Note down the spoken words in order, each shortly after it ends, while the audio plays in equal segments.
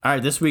All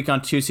right, this week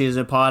on Two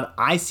Seasons Pod,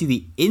 I see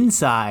the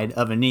inside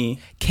of a knee,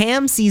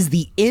 Cam sees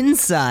the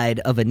inside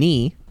of a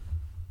knee,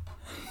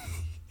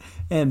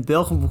 and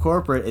Bill from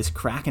corporate is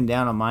cracking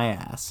down on my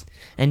ass.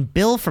 and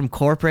Bill from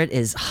corporate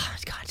is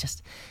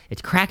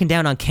it's cracking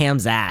down on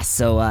Cam's ass.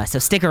 So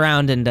stick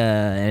around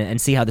and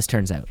see how this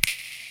turns out.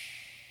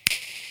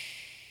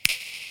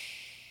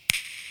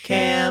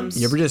 Cam's.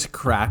 You ever just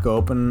crack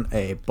open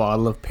a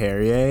bottle of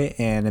Perrier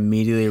and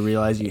immediately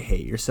realize you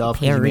hate yourself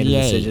because you made a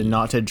Perrier. decision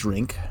not to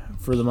drink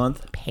for the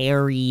month?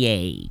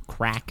 Perrier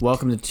cracked.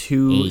 Welcome to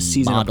Two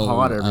Seasons bottle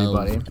Pod,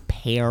 everybody. of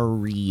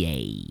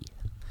Perrier.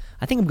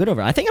 I think I'm good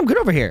over here.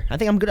 I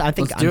think I'm good.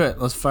 Let's do it.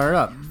 Let's fire it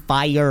up.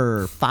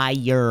 Fire.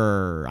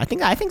 I think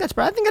that's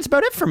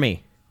about it for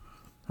me.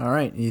 All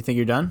right, you think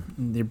you're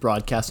done? Your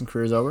broadcasting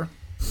career is over?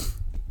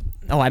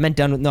 Oh, I meant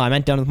done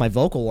with my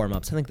vocal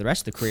warm-ups. I think the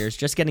rest of the career is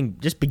just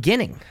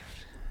beginning.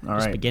 All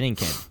Just right. beginning,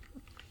 Cam.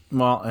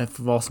 Well, if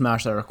we've all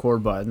smashed that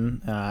record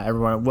button,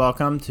 everyone,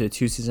 welcome to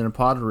Two Seasons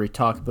Pod, where we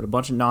talk about a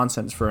bunch of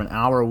nonsense for an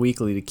hour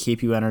weekly to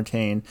keep you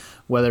entertained,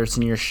 whether it's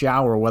in your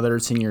shower, whether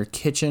it's in your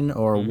kitchen,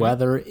 or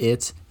whether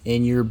it's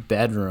in your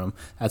bedroom.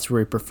 That's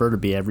where we prefer to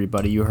be,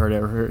 everybody. You heard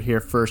it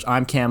here first.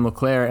 I'm Cam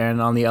LeClaire, and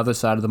on the other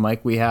side of the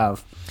mic we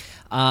have...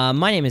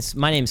 My name is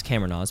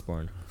Cameron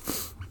Osborne.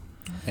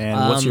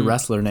 And what's your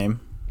wrestler name?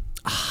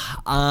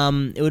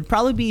 It would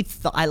probably be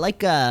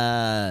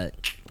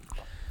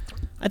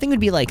I think it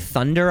would be like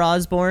Thunder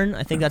Osborne.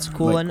 I think that's a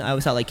cool one. I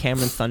always thought like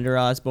Cameron Thunder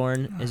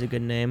Osborne is a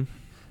good name.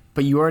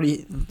 But you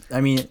already... I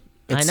mean...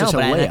 It's I know, such a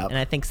but layup.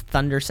 I think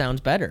Thunder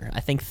sounds better.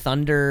 I think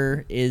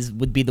Thunder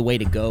would be the way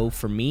to go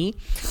for me.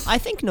 I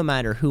think no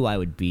matter who I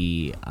would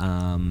be,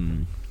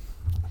 I'd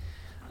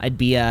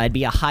be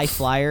a high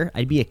flyer.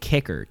 I'd be a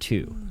kicker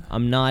too.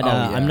 I'm not.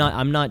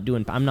 I'm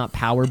not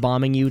power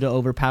bombing you to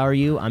overpower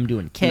you. I'm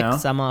doing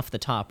kicks. No? I'm off the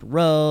top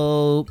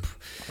rope.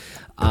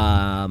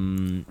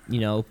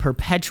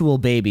 Perpetual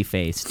baby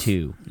face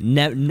too.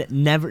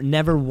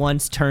 Never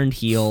once turned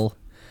heel.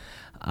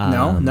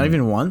 No, not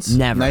even once.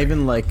 Never. Not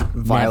even like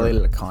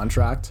violated a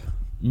contract.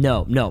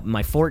 No. I'm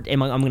gonna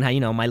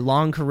have, my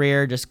long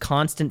career, just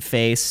constant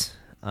face,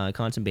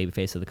 constant baby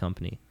face of the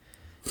company.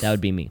 That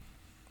would be me.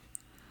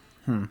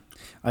 I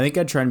think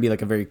I'd try and be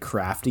like a very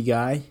crafty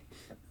guy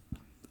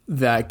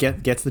that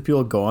gets the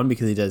people going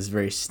because he does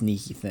very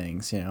sneaky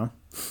things,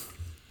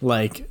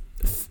 like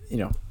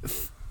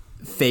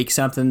fake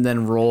something,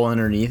 then roll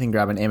underneath and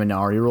grab an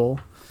Amanari roll.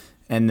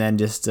 And then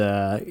just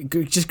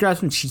grab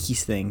some cheeky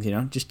things,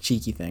 just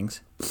cheeky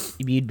things.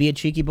 You'd be a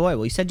cheeky boy.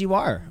 Well, you said you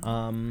are.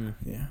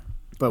 Yeah.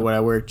 But would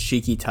I wear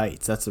cheeky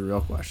tights? That's the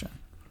real question.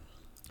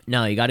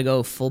 No, you got to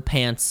go full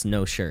pants,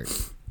 no shirt.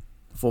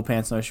 Full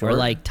pants, no shirt? Or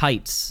like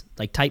tights,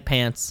 like tight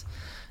pants,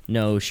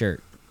 no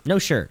shirt. No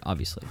shirt,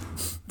 obviously.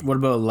 What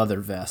about a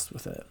leather vest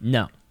with it?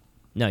 No,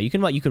 you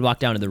could walk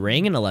down to the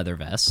ring in a leather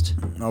vest.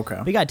 Okay.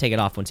 But you got to take it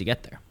off once you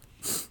get there.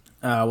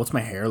 What's my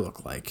hair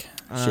look like?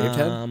 Shaved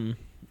head?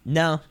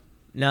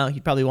 No,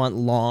 you'd probably want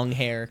long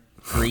hair,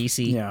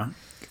 greasy. Yeah.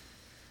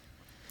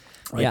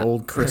 Like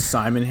old Chris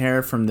Simon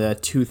hair from the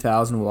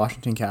 2000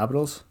 Washington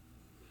Capitals.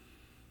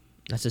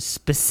 That's a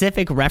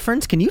specific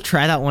reference. Can you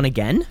try that one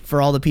again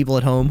for all the people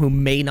at home who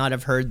may not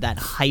have heard that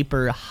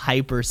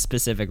hyper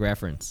specific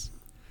reference?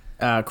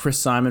 Chris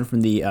Simon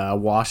from the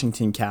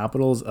Washington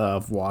Capitals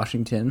of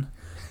Washington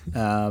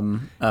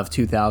of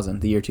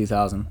 2000, the year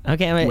 2000.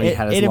 Okay, I mean, when he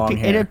had his long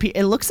hair.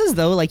 It looks as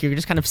though like you're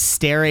just kind of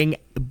staring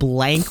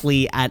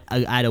blankly at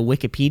a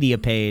Wikipedia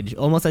page,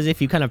 almost as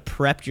if you kind of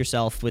prepped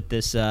yourself with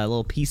this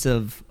little piece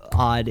of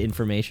odd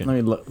information. Let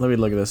me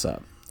look this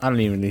up. I don't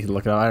even need to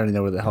look it up. I don't even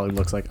know what the hell he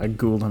looks like. I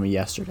Googled him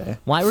yesterday.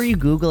 Why were you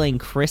Googling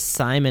Chris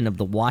Simon of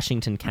the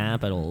Washington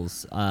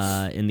Capitals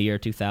in the year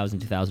 2000,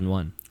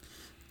 2001?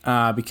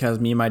 Because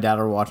me and my dad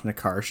were watching a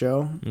car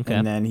show, Okay.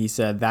 and then he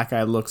said, that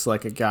guy looks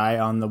like a guy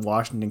on the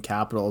Washington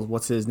Capitals.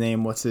 What's his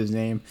name?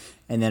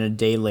 And then a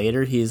day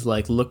later, he's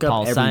like, look up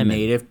Paul every Simon.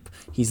 native.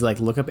 He's like,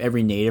 look up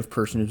every native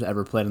person who's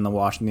ever played in the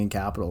Washington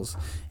Capitals.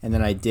 And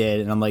then I did,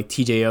 and I'm like,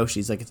 TJ Oshie.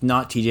 He's like, it's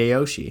not TJ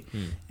Oshie.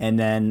 And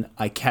then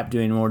I kept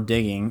doing more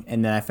digging,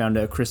 and then I found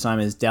out Chris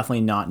Simon is definitely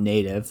not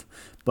native,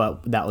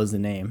 but that was the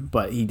name.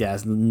 But he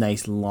has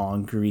nice,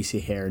 long,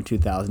 greasy hair in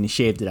 2000. He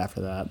shaved it after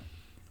that.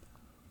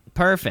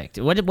 Perfect.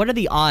 What are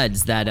the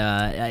odds that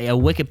a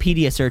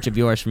Wikipedia search of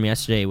yours from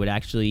yesterday would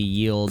actually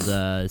yield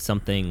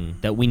something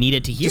that we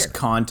needed to hear? Just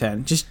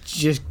content.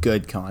 Just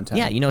good content.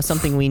 Yeah,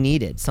 something we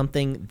needed.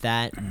 Something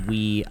that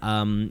we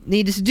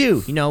needed to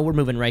do. We're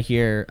moving right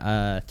here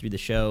through the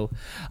show.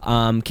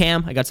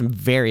 Cam, I got some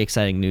very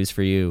exciting news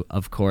for you,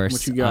 of course.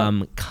 What you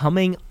got?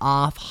 Coming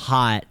off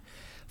hot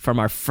from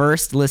our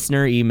first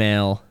listener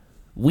email,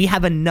 we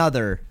have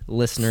another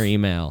listener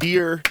email.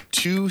 Dear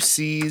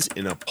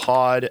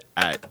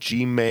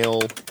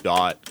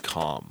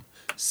 2csinapod@gmail.com.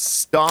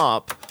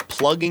 Stop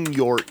plugging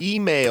your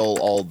email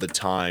all the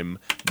time.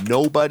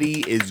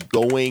 Nobody is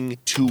going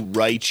to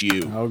write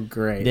you. Oh,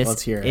 great. This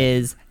Let's hear it.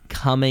 is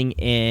coming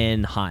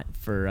in hot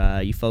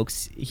for you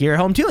folks here at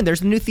home, too. And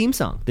there's a new theme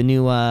song. The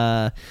new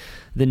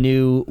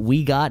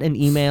We Got an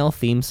Email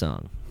theme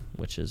song.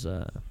 which is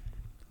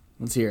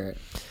Let's hear it.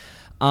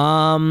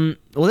 well,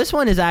 this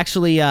one is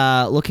actually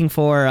looking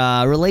for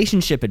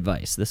relationship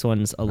advice. This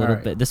one's a little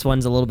bit. This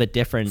one's a little bit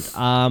different. So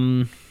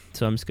I'm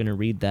just gonna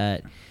read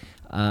that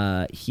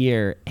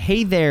here.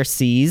 Hey there,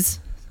 C's.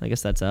 I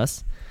guess that's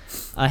us.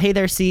 Hey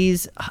there,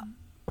 C's.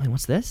 Wait,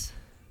 what's this?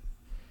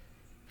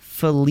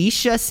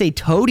 Felicia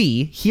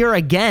Setoti here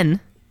again.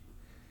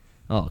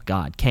 Oh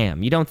God,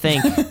 Cam, you don't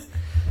think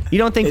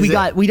we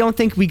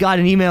got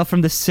an email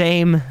from the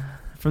same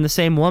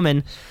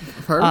woman?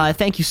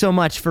 Thank you so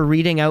much for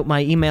reading out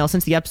my email.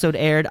 Since the episode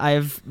aired,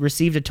 I've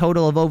received a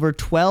total of over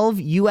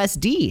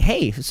 $12.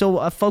 Hey,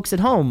 so folks at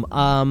home,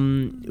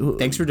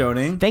 Thanks for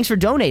donating. Thanks for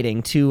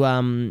donating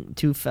to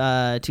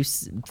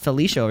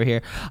Felicia over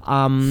here.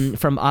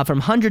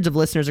 From hundreds of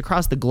listeners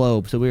across the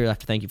globe. So we have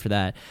to thank you for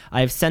that.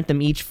 I've sent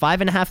them each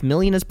 $5.5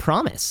 million as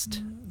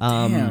promised.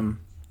 Damn.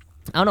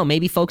 I don't know.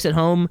 Maybe folks at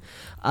home,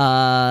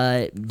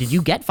 did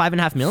you get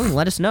 $5.5 million?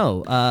 Let us know.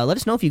 Let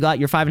us know if you got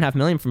your $5.5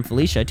 million from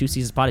Felicia.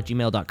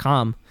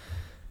 2seasonspod@gmail.com.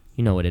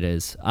 You know what it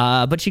is.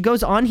 But she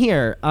goes on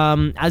here.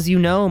 As you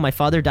know, my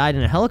father died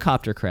in a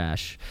helicopter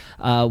crash.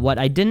 What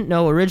I didn't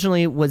know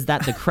originally was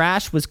that the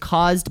crash was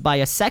caused by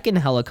a second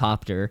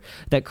helicopter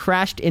that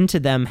crashed into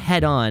them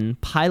head on,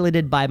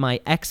 piloted by my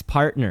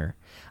ex-partner.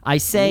 I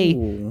say,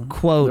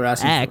 quote,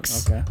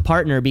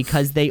 ex-partner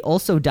because they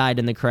also died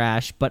in the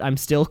crash, but I'm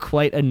still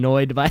quite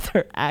annoyed by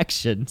their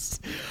actions.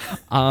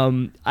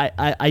 Wait,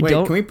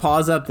 can we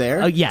pause up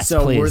there? Oh, yes,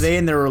 so please. Were they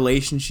in their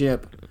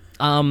relationship?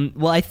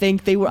 Well, I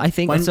think they were.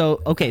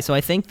 So I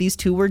think these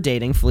two were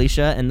dating,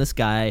 Felicia and this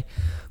guy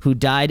who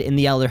died in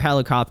the other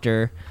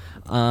helicopter.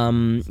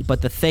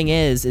 But the thing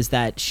is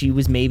that she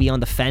was maybe on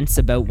the fence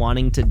about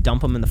wanting to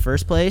dump him in the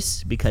first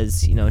place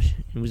because, she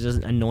was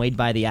just annoyed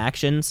by the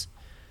actions.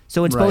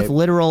 So it's both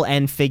literal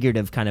and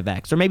figurative kind of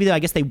ex. Or maybe I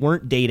guess they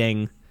weren't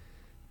dating.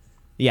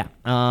 Yeah.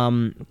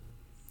 So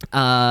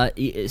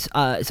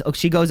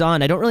she goes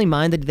on, I don't really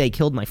mind that they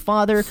killed my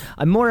father.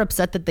 I'm more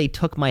upset that they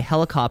took my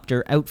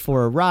helicopter out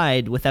for a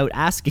ride without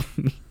asking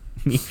me.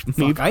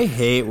 I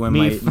hate when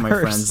my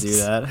friends do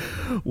that.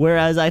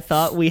 Whereas I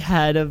thought we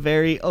had a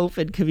very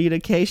open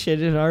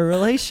communication in our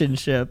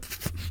relationship.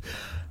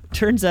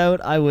 Turns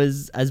out I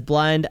was as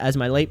blind as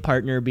my late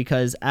partner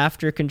because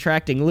after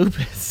contracting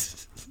lupus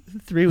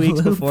 3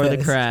 weeks before the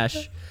crash.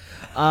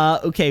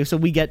 Here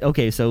we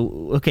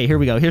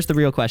go. Here's the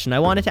real question. I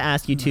wanted to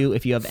ask you two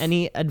if you have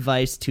any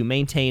advice to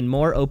maintain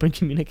more open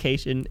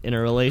communication in a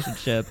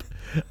relationship.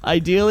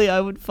 Ideally, I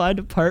would find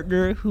a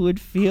partner who would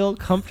feel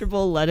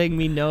comfortable letting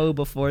me know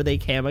before they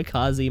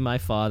kamikaze my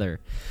father.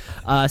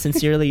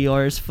 Sincerely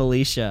yours,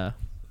 Felicia.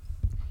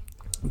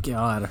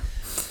 God.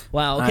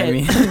 Wow, okay. I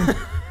mean,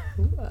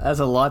 that's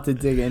a lot to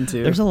dig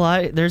into. There's a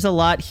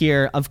lot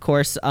here. Of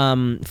course,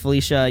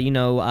 Felicia,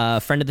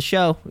 friend of the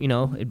show.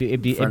 It'd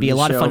be a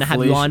lot of fun to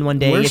have you on one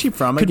day. Where's she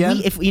from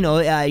again?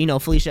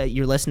 Felicia,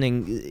 you're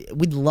listening.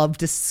 We'd love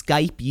to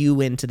Skype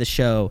you into the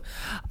show.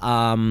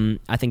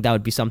 I think that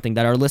would be something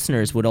that our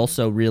listeners would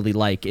also really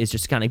like. Is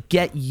just kind of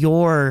get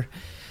your,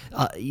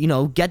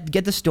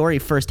 get the story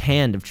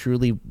firsthand of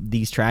truly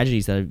these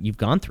tragedies that you've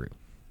gone through.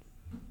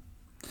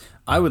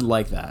 I would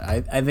like that.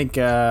 I think.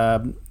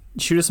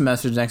 Shoot us a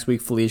message next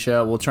week,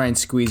 Felicia. We'll try and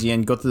squeeze you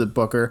in. Go through the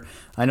booker.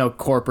 I know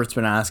corporate's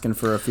been asking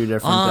for a few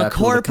different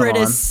corporate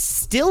is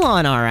still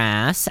on our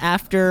ass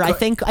after I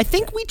think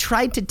we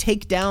tried to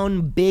take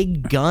down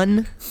Big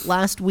Gun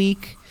last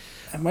week.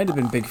 It might have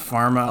been Big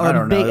Pharma. I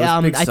don't know.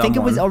 I think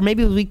it was, or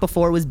maybe the week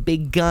before it was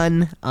Big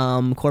Gun.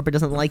 Corporate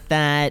doesn't like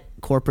that.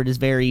 Corporate is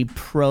very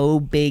pro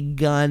Big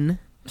Gun.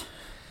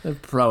 They're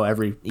pro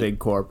every big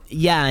corp.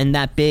 Yeah, and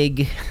that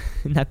big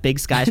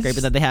skyscraper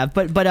that they have.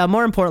 But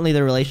more importantly,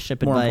 the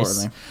relationship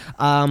advice.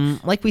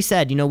 Like we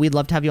said, we'd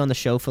love to have you on the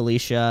show,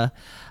 Felicia.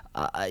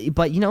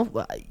 But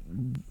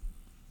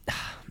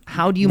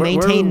how do you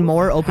maintain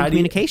more open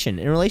communication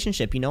in a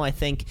relationship? I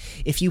think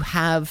if you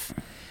have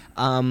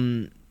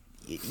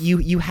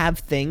you have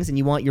things and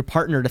you want your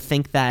partner to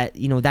think that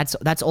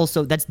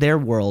that's their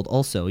world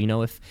also.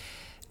 If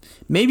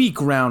maybe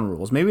ground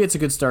rules. Maybe it's a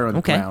good start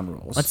with ground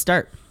rules. Let's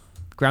start.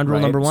 Ground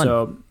rule number one.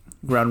 So,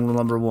 ground rule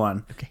number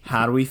one. Okay.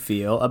 How do we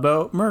feel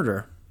about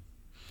murder?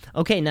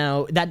 Okay,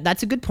 now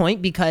that's a good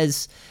point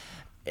because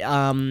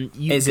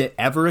is it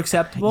ever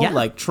acceptable? Yeah.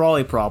 Like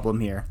trolley problem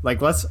here. I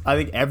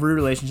think every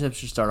relationship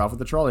should start off with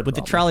the trolley problem.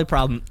 With the trolley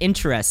problem.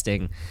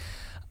 Interesting.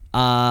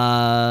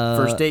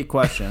 First date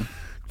question.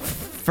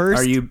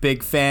 Are you a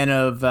big fan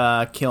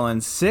of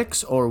killing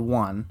 6 or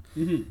 1?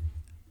 Mm-hmm.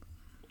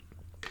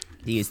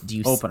 Do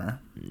you opener?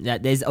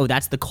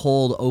 That's the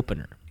cold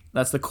opener.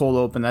 That's the cold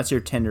open. That's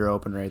your Tinder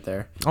open right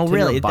there. Oh, Tinder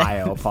really?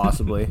 Bio,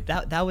 possibly.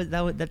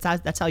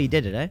 That's how you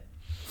did it, eh?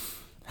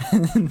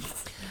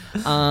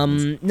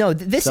 No,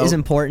 this is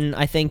important.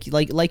 I think,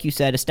 like you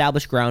said,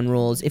 establish ground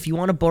rules. If you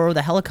want to borrow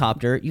the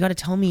helicopter, you got to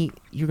tell me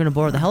you're going to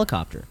borrow the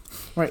helicopter.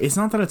 Right. It's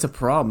not that it's a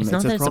problem.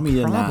 It's a problem you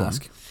didn't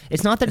ask.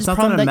 It's not that it's a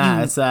problem that I'm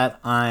mad. It's that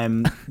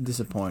I'm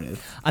disappointed.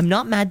 I'm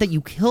not mad that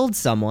you killed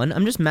someone.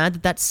 I'm just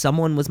mad that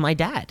someone was my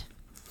dad.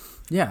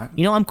 Yeah.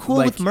 You know, I'm cool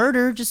Like- with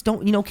murder. Just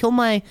don't, kill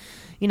my,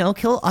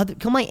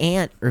 kill my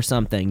aunt or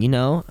something. I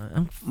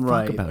don't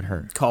fuck about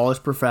her.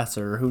 College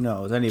professor, who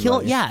knows? Anybody.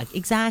 Kill, yeah,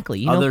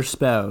 exactly. Other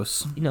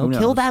spouse.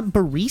 kill that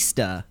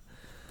barista.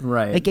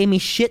 Right. That gave me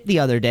shit the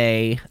other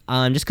day,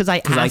 just because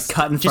I asked,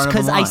 cut in just front of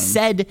because a I line.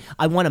 said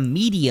I want a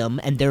medium,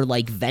 and they're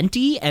like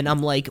venti, and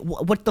I'm like,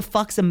 what the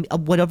fuck's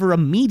whatever a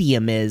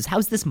medium is?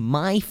 How's this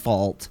my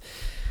fault?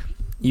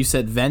 You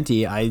said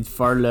venti. I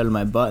farted out of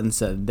my butt and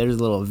said, "There's a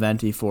little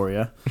venti for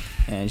you,"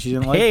 and she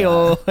didn't like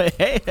Hey-o, that.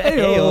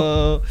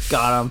 hey-o.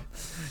 Got him.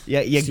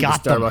 Yeah, you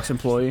got them. Starbucks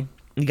employee.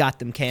 You got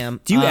them,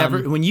 Cam. Do you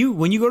ever when you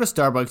go to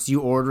Starbucks, do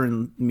you order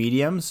in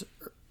mediums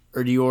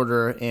or do you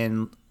order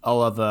in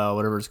olive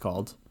whatever it's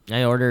called?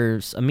 I order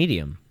a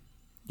medium,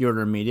 You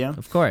order a medium,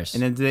 of course.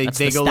 and then they that's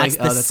go that's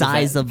like the that's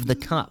size of the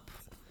cup.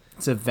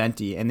 it's a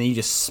venti, and then you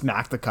just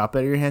smack the cup out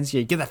of your hands.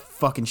 Yeah, get that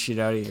fucking shit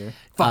out of here.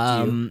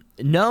 Fuck you.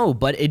 No,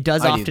 but it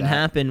does I do often that.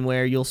 happen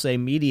where you'll say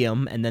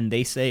medium, and then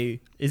they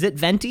say, "Is it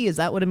venti? Is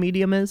that what a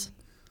medium is?"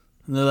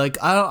 And they're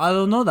like, I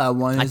don't know that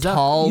one. A Is that-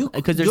 tall, you-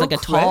 because there's you're like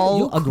a tall,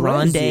 you're a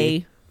grande,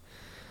 crazy.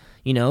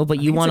 but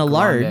you think want it's a a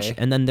large, grande.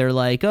 and then they're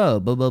like, "Oh,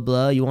 blah blah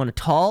blah, you want a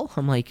tall?"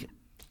 I'm like,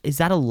 "Is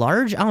that a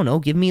large? I don't know.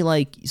 Give me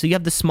like." So you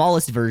have the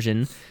smallest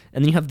version,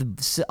 and then you have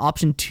the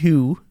option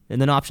 2,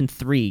 and then option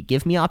 3.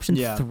 Give me option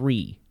Yeah.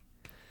 3.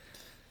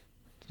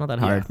 It's not that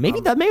hard. Yeah,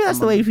 Maybe that's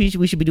the way we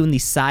should be doing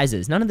these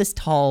sizes. None of this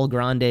tall,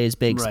 grandes,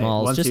 big, Right,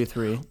 smalls. 1, just 2,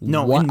 3.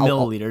 No, one- in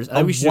milliliters. I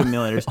think we should do it in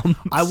milliliters.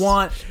 I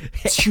want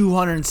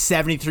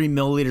 273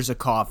 milliliters of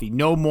coffee.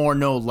 No more,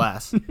 no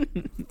less.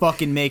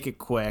 Fucking make it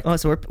quick. Oh,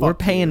 so we're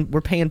paying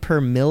per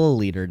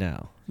milliliter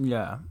now.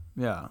 Yeah.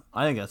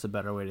 I think that's a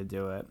better way to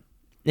do it.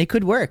 It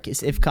could work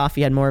if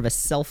coffee had more of a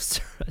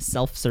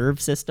self-serve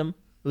system.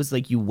 It was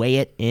like you weigh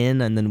it in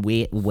and then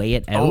weigh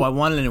it out. Oh, I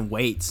want it in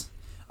weights.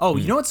 Oh,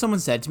 you know what someone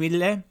said to me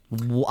today?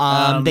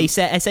 I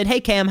said, "Hey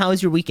Cam, how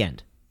was your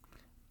weekend?"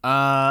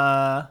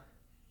 No,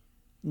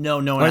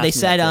 no one Or asked they me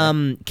said, that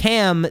today.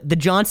 "Cam, the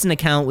Johnson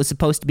account was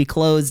supposed to be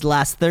closed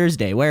last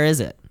Thursday. Where is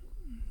it?"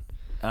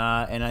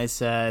 And I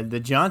said, the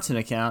Johnson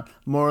account,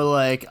 more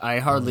like I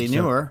hardly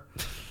knew her.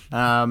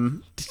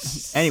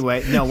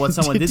 Anyway, no, what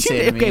someone did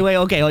say to me. Okay, wait,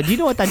 okay. Do you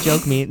know what that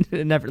joke means?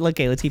 Never.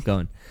 Okay, let's keep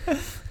going.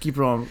 Keep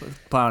rolling,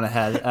 plowing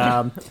ahead.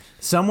 I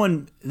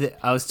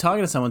was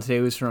talking to someone today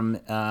who was from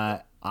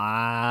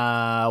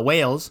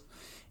Wales,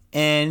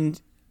 and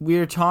we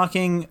were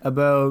talking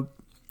about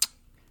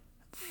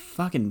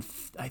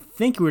I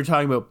think we were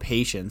talking about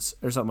patience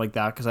or something like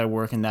that because I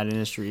work in that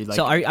industry. Like,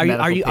 So are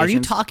you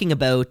patients. talking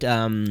about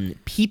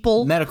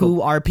people Medical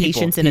who are people,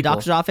 patients in a people.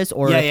 doctor's office,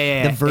 or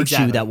Yeah, the virtue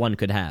exactly. that one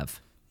could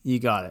have? You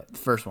got it, the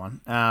first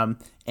one. And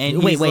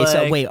Wait, he's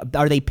so like-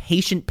 are they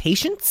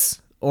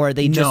patients, or are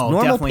they just No,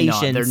 normal definitely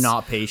not. patients? They're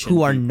not patient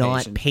who are patients.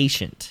 not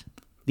patient.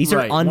 These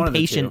Right, are one of the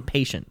unpatient two.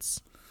 patients.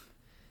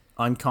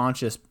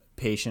 unconscious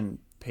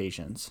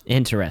patients.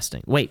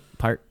 Interesting. Wait,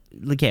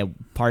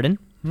 pardon?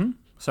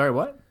 Sorry,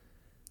 what?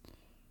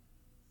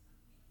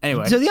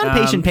 Anyway, So the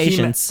unpatient he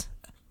patients.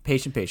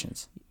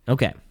 patients.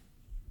 Okay.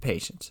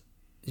 Patience.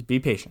 Just be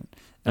patient.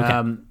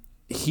 Okay.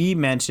 He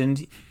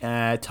mentioned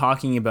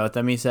talking about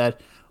them. He said,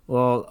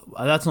 well,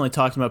 that's only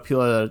talking about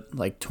people that are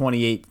like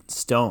 28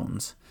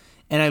 stones.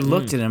 And I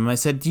looked at him and I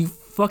said, do you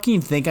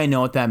fucking think I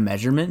know what that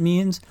measurement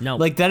means? No.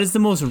 Like, that is the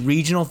most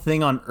regional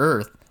thing on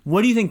earth.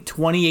 What do you think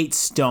 28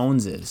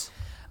 stones is?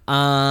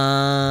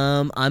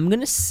 I'm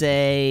gonna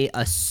say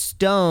a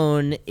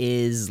stone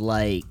is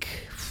like.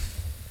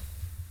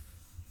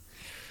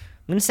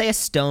 I'm gonna say a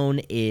stone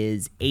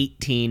is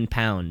 18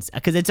 pounds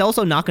because it's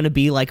also not gonna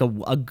be like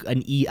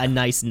a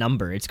nice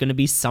number. It's gonna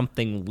be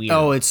something weird.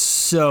 Oh, it's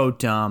so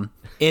dumb.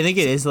 I think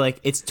it is like,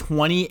 it's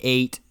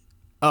 28.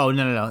 Oh,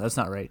 no, that's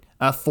not right.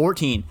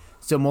 14.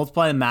 So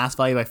multiply the mass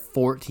value by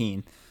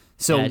 14.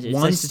 So Yeah, it's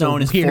one just a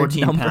stone is weird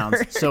 14 number.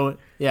 pounds. So,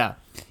 yeah,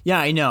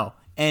 I know.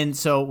 And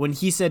so when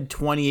he said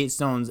 28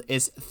 stones,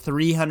 it's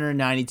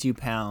 392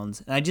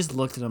 pounds. And I just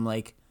looked at him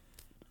like,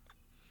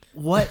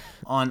 what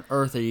on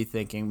earth are you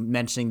thinking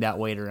mentioning that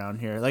weight around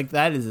here? Like,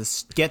 that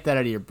is get that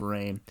out of your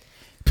brain.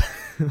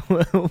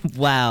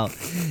 Wow,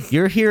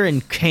 you're here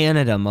in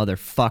Canada,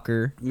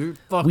 motherfucker. You're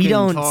fucking We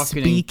don't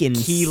talking speak in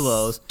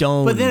kilos.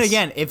 stones. But then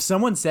again, if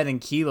someone said in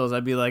kilos,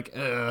 I'd be like,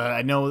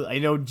 I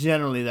know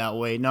generally that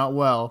way, not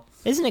well.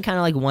 Isn't it kind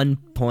of like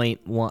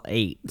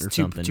 1.18 or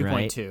something,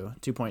 right?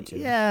 2.2.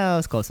 Yeah, it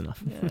was close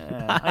enough.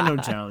 I know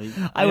generally.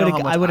 I know would how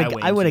much have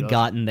weigh in I would have kilos.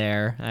 gotten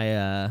there.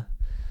 I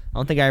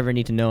don't think I ever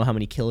need to know how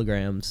many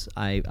kilograms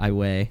I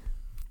weigh.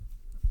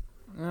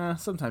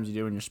 Sometimes you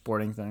do when you're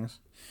sporting things.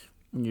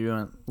 When you're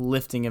doing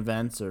lifting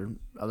events or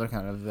other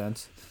kind of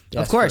events.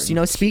 Of course,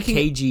 speaking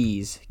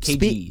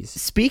kgs.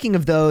 Speaking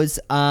of those,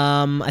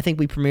 I think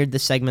we premiered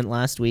this segment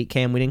last week.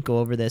 Cam, we didn't go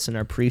over this in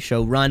our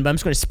pre-show run, but I'm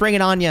just going to spring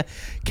it on you.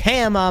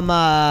 Cam,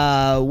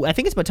 I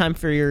think it's about time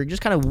for your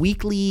just kind of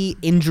weekly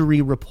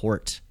injury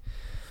report.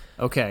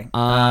 Okay.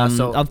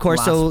 Of course.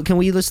 last- So can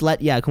we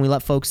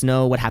let folks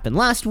know what happened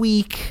last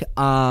week?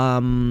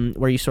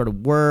 Where you sort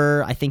of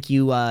were? I think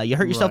you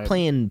hurt yourself Right.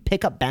 playing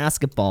pickup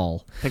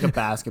basketball. Pick up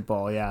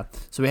basketball, yeah.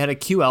 So we had a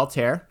QL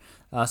tear,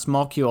 a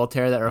small QL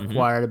tear that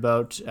required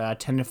about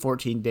 10 to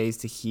 14 days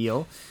to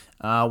heal.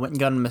 Went and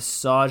got a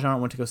massage on it,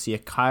 went to go see a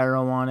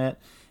chiro on it.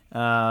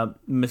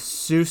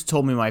 Masseuse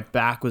told me my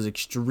back was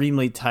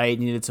extremely tight,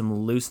 needed some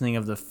loosening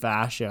of the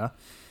fascia.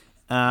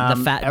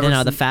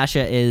 The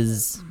fascia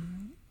is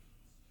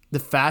The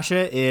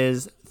fascia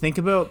is, think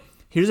about,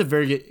 here's a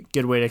very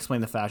good way to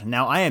explain the fascia.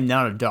 Now, I am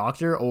not a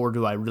doctor, or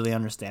do I really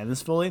understand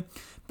this fully?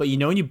 But you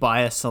know when you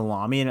buy a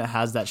salami and it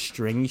has that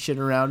stringy shit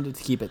around it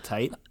to keep it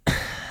tight?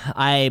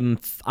 I'm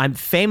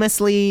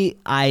famously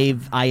I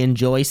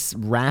enjoy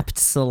wrapped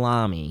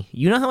salami.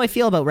 You know how I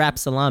feel about wrapped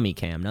salami,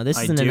 Cam. Now this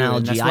is I an do, and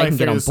analogy that's why I I can get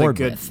figured on it's a board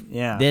good- with.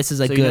 yeah. This is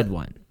a So good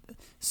one.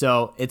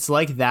 So it's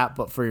like that,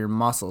 but for your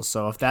muscles.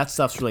 So if that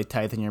stuff's really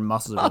tight, then your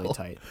muscles are really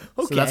tight.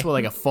 So okay. that's what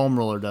like a foam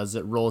roller does.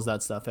 It rolls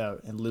that stuff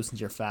out and loosens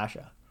your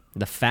fascia.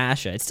 The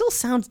fascia. It still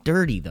sounds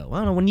dirty though. I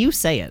don't know when you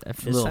say it.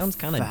 It Little sounds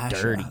kind of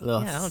fascia, dirty.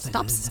 little Yeah,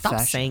 stop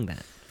fascia. saying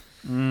that.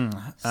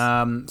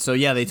 So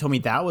yeah, they told me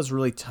that was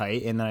really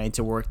tight, and I need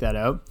to work that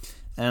out.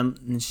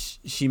 And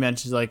she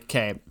mentions like,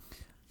 okay,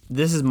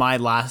 this is my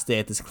last day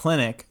at this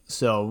clinic,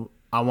 so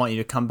I want you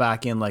to come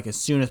back in like as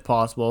soon as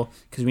possible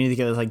because we need to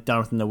get this like done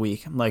within the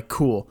week. I'm like,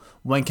 cool.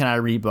 When can I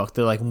rebook?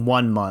 They're like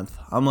 1 month.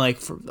 I'm like,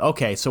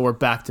 okay, so we're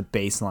back to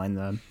baseline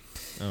then.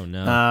 Oh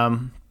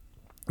no.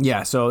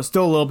 Yeah, so it's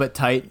still a little bit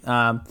tight.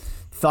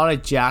 Thought I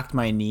jacked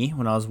my knee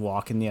when I was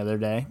walking the other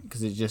day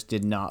because it just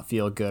did not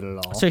feel good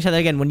at all. Sorry, say that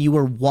again. When you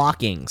were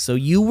walking, so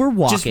you were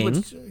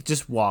walking,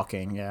 just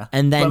walking, yeah.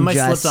 And then but I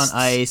just- slipped on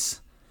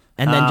ice.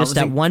 and then just was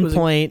at it- one was it-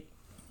 point,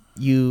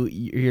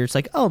 you're just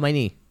like, oh, my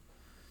knee.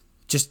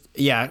 Just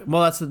yeah,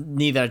 well, that's the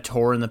knee that I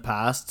tore in the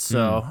past.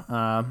 So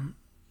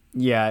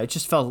yeah, it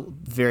just felt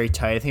very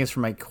tight. I think it's for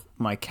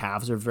my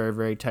calves are very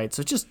very tight.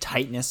 So it's just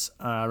tightness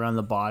around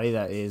the body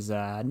that is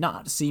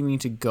not seeming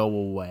to go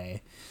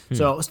away.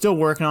 So still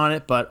working on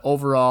it, but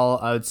overall,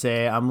 I would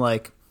say I'm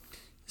like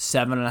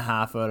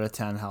 7.5 out of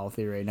 10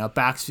 healthy right now.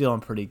 Back's feeling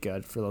pretty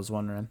good for those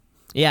wondering.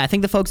 Yeah, I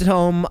think the folks at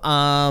home,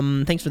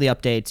 thanks for the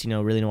updates. You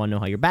know, really want to know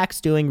how your back's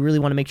doing. Really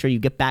want to make sure you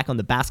get back on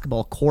the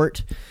basketball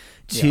court.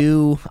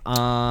 Missed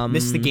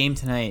the game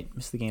tonight.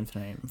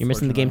 You're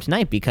missing the game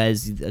tonight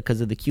because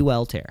of the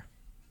QL tear.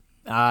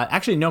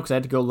 Actually, no, because I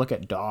had to go look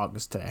at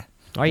dogs today.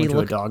 Are you Went to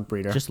a look- dog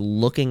breeder? Just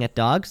looking at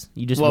dogs?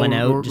 You just went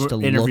out just to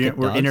look at dogs?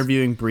 We're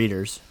interviewing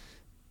breeders.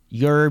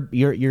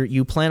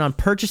 You plan on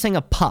purchasing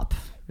a pup,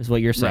 is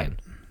what you're saying. Right.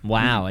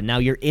 Wow, and now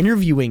you're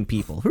interviewing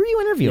people. Who are you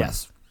interviewing?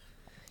 Yes.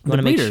 You want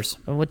to The make breeders.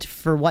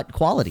 for what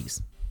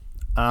qualities?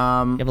 You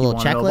have a little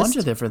wanna know a bunch checklist?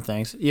 of different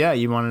things. Yeah,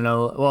 you want to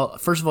know. Well,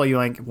 first of all, you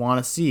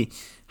want to see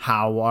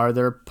how are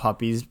their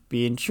puppies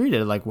being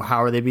treated. Like,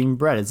 how are they being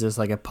bred? Is this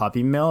like a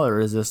puppy mill or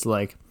is this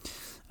like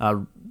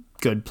a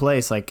good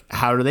place? Like,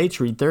 how do they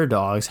treat their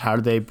dogs? How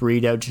do they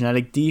breed out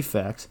genetic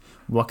defects?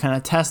 What kind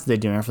of tests are they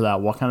doing for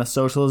that? What kind of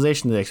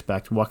socialization do they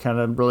expect? What kind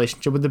of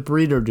relationship with the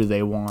breeder do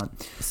they want?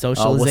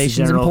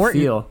 Socialization's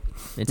important.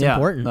 It's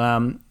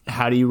important.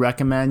 How do you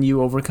recommend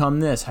you overcome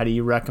this? How do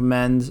you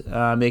recommend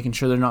making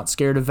sure they're not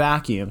scared of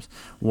vacuums?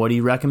 What do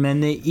you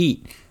recommend they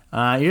eat?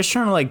 You're just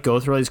trying to like go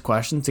through all these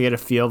questions to get a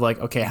feel of like,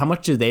 okay, how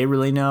much do they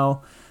really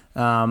know?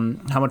 How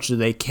much do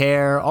they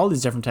care? All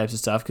these different types of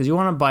stuff because you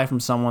want to buy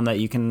from someone that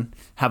you can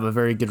have a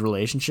very good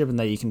relationship and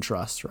that you can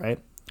trust, right?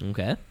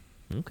 Okay.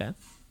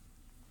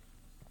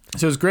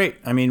 So it was great.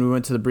 I mean, we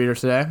went to the breeder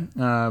today.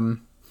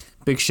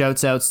 Big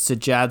shouts outs to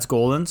Jad's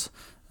Goldens.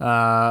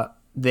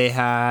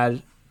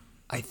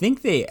 I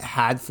think they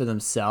had for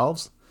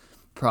themselves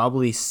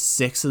probably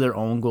 6 of their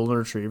own golden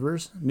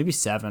retrievers, maybe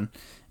 7.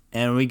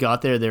 And when we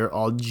got there, they were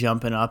all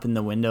jumping up in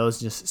the windows,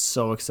 just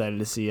so excited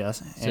to see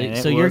us.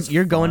 So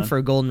you're going for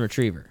a golden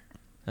retriever.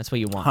 That's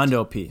what you want.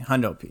 Hundo P.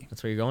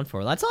 That's what you're going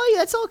for. That's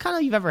all kind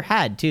of you've ever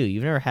had too.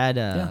 You've never had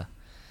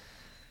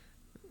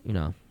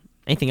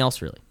anything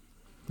else really.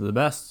 They're the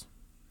best.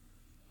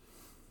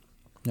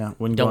 Yeah,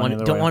 wouldn't Don't go any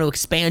want other don't way. want to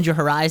expand your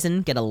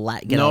horizon. Get a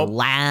Nope.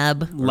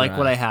 lab. or Like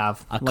what I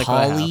have. A Like what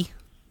I have. collie.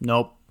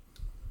 Nope.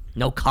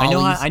 No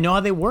collies. I know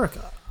how they work.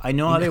 I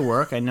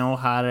know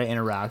how to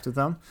interact with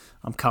them.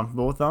 I'm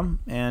comfortable with them,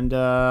 and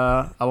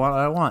I want what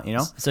I want. You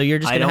know. So you're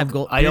just I gonna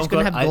don't- have I you're don't just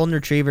gonna go- have golden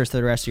retrievers for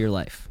the rest of your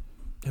life.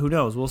 Who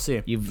knows? We'll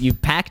see.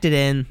 You've packed it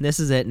in. This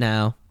is it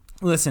now.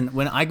 Listen,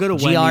 when I go to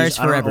GRs Wendy's,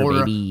 forever, I don't order.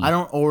 baby. I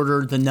don't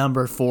order the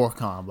number 4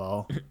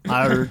 combo.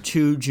 I order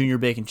 2 junior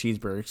bacon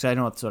cheeseburgers because I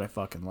know that's what I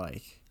fucking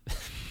like.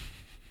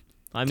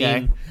 I Okay.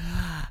 mean,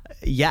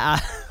 yeah,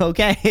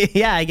 okay,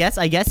 yeah. I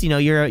guess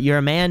you're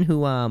a man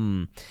who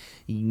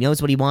he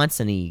knows what he wants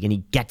and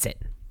he gets it.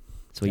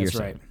 That's what That's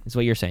you're saying. right. That's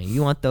what you're saying.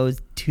 You want those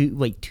two.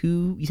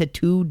 You said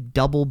 2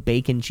 double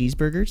bacon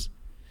cheeseburgers.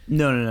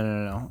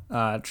 No.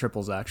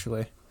 Triples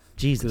actually.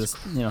 Jesus,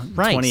 Because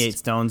 28 Christ.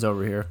 stones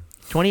over here.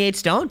 28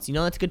 stones. You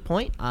know, that's a good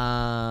point.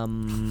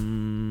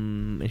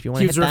 If you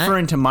want He to was hit that.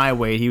 referring to my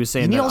weight. He was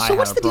saying And that also, I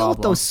what's have the a deal with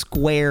problem. those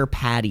square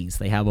patties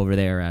they have over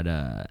there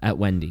at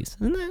Wendy's?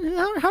 And then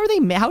how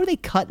are they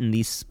cutting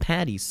these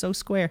patties so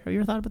square? Have you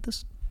ever thought about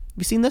this? Have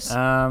you seen this?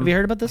 Have you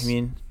heard about this? I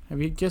mean,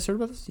 have you just heard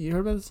about this? You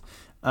heard about this?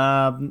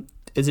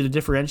 Is it a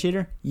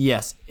differentiator?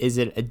 Yes. Is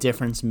it a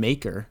difference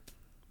maker?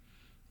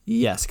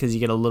 Yes, because you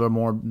get a little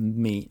more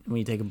meat when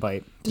you take a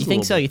bite. You Just a think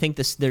little so? bit. You think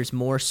there's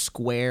more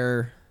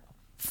square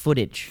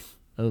footage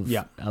of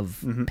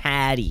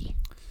patty?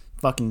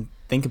 Fucking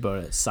think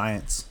about it.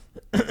 Science.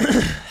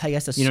 I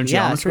guess that's, You know yeah,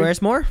 geometry?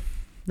 squares more.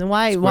 Then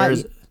why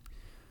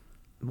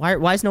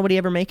is nobody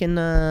ever making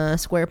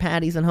square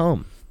patties at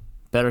home?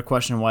 Better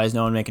question, why is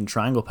no one making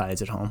triangle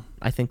patties at home?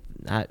 I think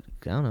I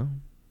don't know.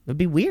 It'd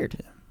be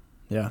weird.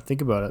 Yeah,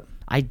 think about it.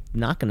 I'm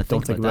not gonna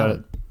Don't think think about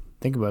about that. it.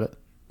 Think about it.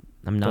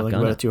 I'm Don't not think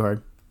gonna. about it too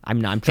hard. I'm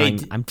not. I'm Hey,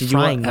 trying. I'm did you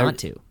trying wa- not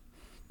to.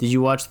 Did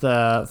you watch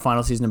the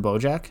final season of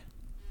BoJack?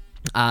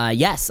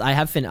 Yes, I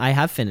have. I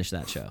have finished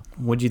that show.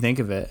 What'd you think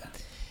of it?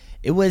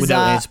 It was.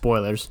 Without any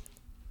spoilers.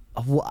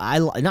 I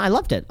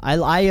loved it.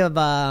 I have.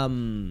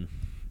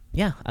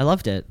 Yeah, I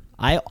loved it.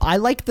 I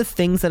like the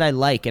things that I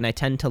like, and I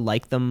tend to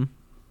like them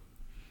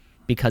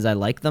because I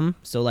like them.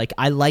 So like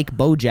I like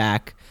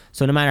BoJack.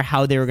 So no matter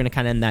how they were going to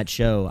kind of end that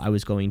show, I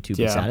was going to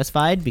be Yeah.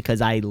 satisfied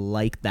because I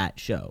like that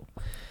show.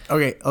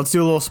 Okay, let's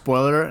do a little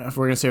spoiler. If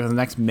we're gonna say for the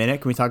next minute,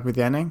 can we talk about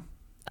the ending?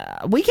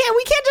 We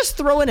can't just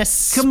throw in a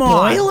Come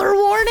on. spoiler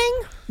warning.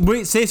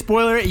 Wait, say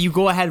spoiler. You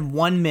go ahead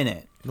 1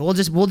 minute. We'll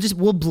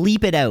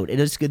bleep it out. It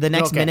is the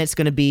next Okay. minute's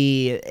going to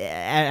be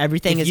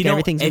everything If is you don't,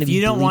 everything's going to if be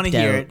you don't want to bleeped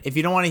hear out. it, if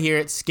you don't want to hear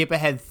it, skip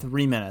ahead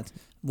 3 minutes.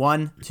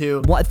 1,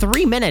 2. What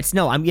 3 minutes?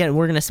 No,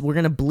 we're gonna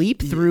bleep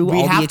through. We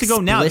all have the to go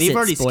now. They've explicit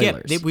already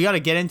spoilers. skipped. We got to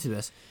get into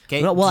this.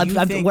 Okay. No, well, Do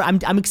you think-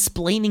 I'm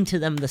explaining to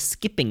them the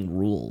skipping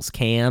rules,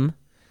 Cam.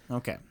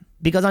 Okay.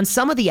 Because on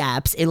some of the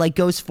apps, it like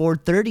goes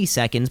forward 30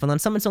 seconds, but on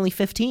some it's only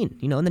 15.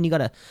 You know, and then you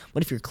gotta.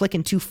 What if you're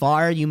clicking too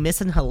far? You miss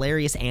an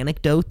hilarious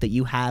anecdote that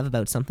you have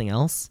about something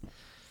else.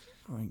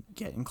 We're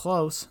getting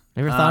close.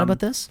 Ever thought about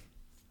this?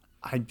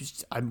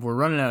 We're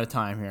running out of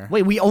time here.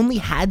 Wait, we only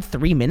had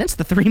 3 minutes.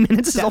 The 3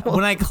 minutes is almost.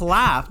 When I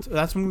clapped,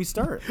 that's when we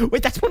start.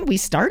 Wait, that's when we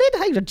started?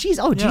 Jeez,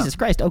 Yeah. Jesus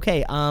Christ.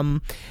 Okay.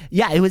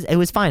 Yeah, it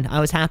was fine. I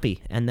was happy.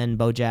 And then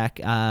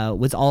BoJack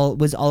was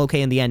all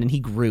okay in the end, and he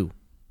grew.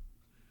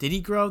 Did he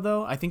grow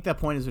though? I think that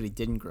point is what he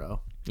didn't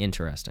grow.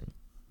 Interesting.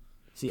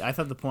 See, I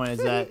thought the point is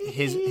that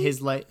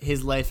his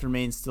life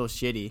remains still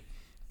shitty,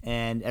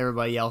 and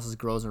everybody else's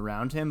grows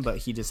around him, but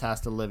he just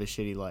has to live a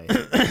shitty life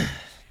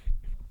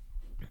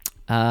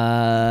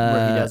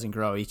where he doesn't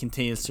grow. He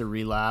continues to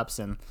relapse,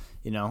 and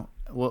you know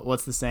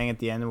what's the saying at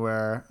the end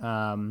where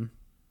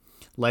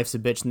life's a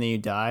bitch and then you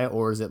die,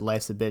 or is it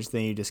life's a bitch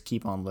then you just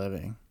keep on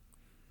living?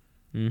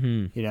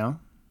 Mm-hmm. You know.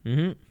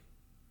 Mm-hmm.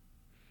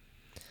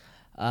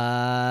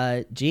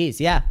 Geez,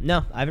 yeah,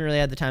 no, I haven't really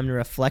had the time to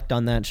reflect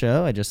on that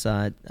show. I just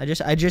saw it.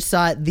 I just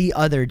saw it the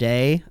other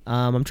day.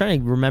 I'm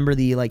trying to remember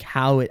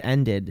how it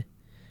ended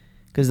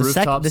because the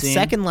Rooftop scene?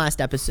 second last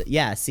episode.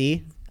 Yeah,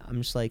 see,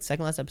 I'm just like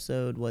second last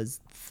episode was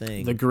the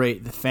thing.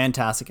 The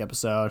fantastic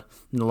episode.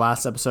 In the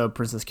last episode,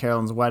 Princess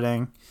Carolyn's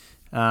wedding.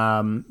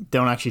 Don't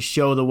actually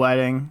show the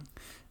wedding.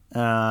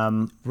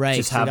 Right,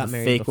 Just so they have got the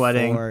married fake before.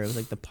 wedding. It was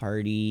like the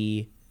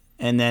party.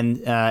 And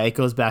then it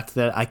goes back to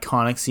that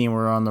iconic scene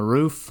where we're on the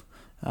roof,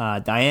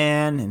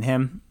 Diane and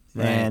him.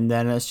 Right. And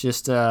then it's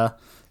just, I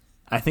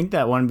think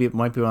that might be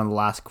one of the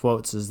last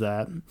quotes is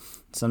that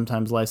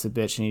sometimes life's a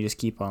bitch and you just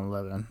keep on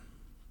living.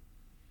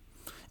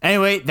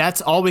 Anyway,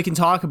 that's all we can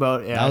talk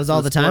about. That was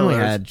all the time we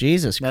had.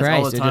 Jesus That's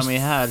Christ, all the it time just we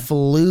had.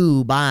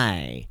 flew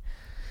by.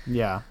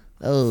 Yeah.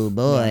 Oh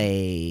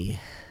boy.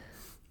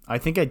 I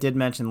think I did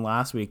mention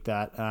last week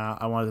that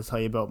I wanted to tell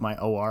you about my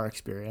OR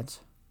experience.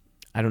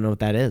 I don't know what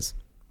that is.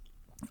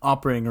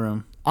 Operating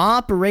room.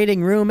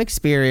 Operating room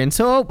experience.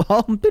 Oh,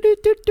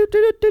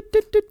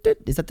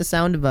 is that the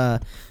sound of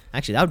a?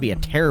 Actually, that would be a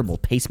terrible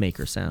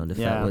pacemaker sound if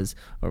that Yeah. was,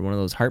 or one of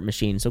those heart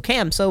machines. So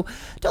Cam, tell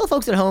the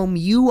folks at home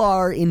you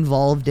are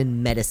involved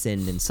in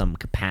medicine in some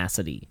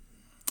capacity.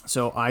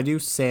 So I do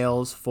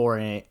sales for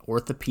an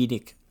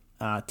orthopedic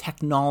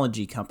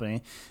technology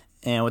company,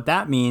 and what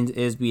that means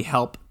is we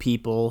help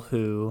people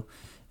who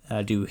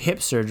do hip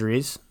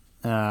surgeries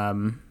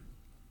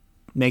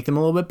make them a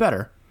little bit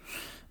better.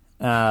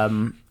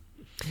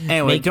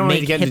 Anyway, Make don't need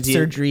to get hip into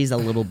surgeries a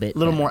little bit, a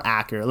little more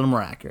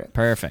accurate.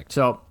 perfect.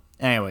 So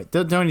anyway,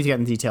 don't need to get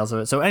into details of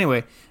it. So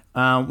anyway,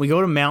 we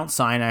go to Mount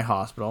Sinai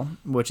Hospital,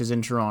 which is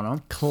in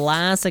Toronto.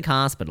 Classic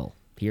hospital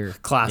here.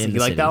 Classic. in the You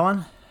like city. that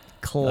one?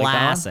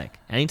 Classic.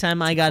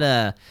 Anytime I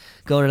gotta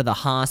go to the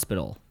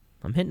hospital,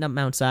 I'm hitting up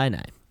Mount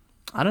Sinai.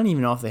 I don't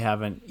even know if they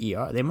have an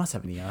ER. They must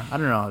have an ER. I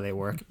don't know how they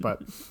work,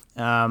 but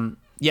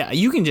yeah,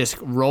 you can just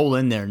roll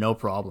in there, no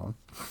problem.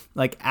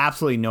 Like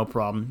absolutely no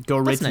problem. Go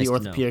right That's to nice the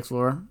to know. orthopedic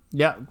floor.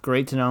 Yeah,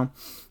 great to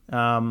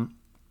know.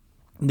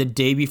 The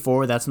day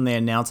before, that's when they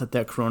announced that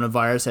that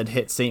coronavirus had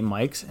hit St.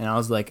 Mike's, and I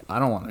was like, I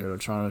don't want to go to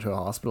Toronto to a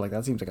hospital. Like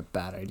that seems like a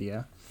bad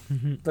idea,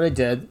 but I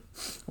did.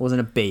 I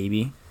wasn't a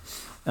baby.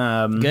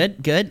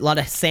 Good. A lot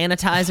of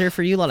sanitizer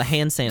for you. A lot of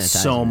hand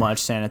sanitizer. So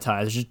much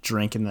sanitizer. Just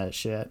drinking that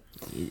shit.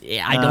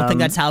 Yeah, I don't think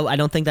that's how. I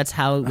don't think that's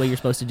how what you're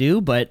supposed to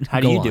do. But How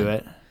do you do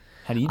it?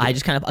 How do you do I it?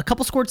 just kind of a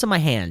couple squirts on my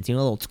hands. You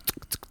know, a little.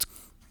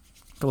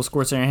 Couple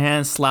squirts on your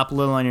hands, slap a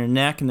little on your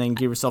neck, and then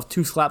give yourself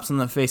 2 slaps on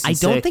the face. And I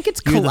don't say, think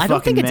it's "You're cool. the I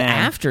don't think fucking it's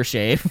man."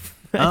 aftershave.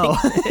 Oh,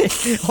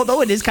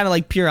 Although it is kind of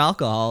like pure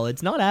alcohol,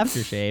 it's not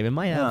aftershave. It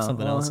might have Oh,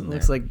 something well, else in it there.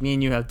 looks like me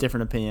and you have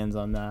different opinions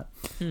on that.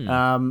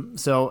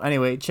 So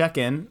anyway, check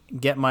in,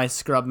 get my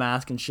scrub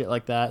mask and shit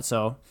like that.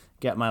 So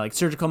get my like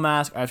surgical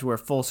mask. I have to wear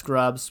full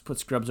scrubs, put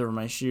scrubs over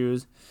my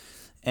shoes,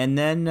 and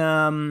then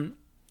a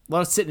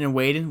lot of sitting and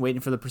waiting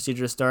for the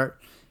procedure to start.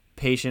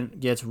 Patient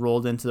gets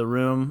rolled into the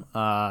room.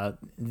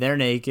 They're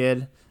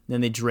naked.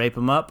 Then they drape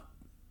them up,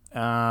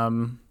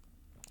 and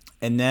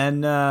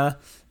then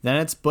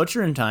it's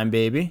butchering time,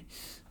 baby.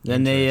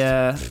 Then they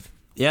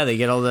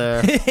get all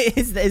the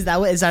is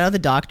that how the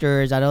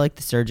doctor, is that how like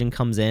the surgeon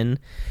comes in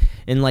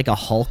like a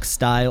Hulk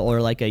style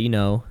or like a, you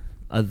know,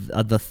 a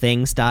the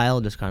Thing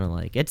style, just kind of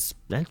like yeah,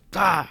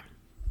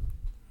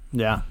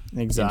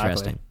 exactly.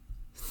 Interesting.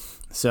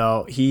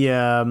 So he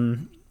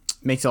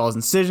makes all his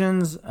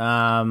incisions,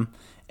 and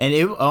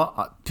it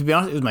to be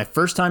honest, it was my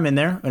first time in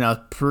there, and I was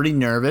pretty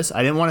nervous.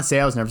 I didn't want to say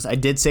I was nervous. I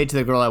did say to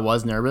the girl I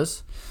was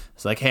nervous.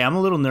 It's like, hey, I'm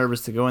a little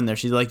nervous to go in there.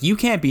 She's like, you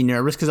can't be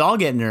nervous because I'll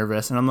get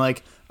nervous. And I'm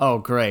like, oh,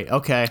 great,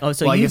 okay. Oh,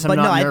 so well, I you, guess but I'm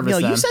not no, nervous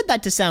then. you said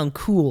that to sound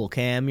cool,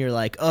 Cam. You're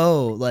like,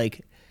 oh,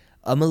 like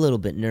I'm a little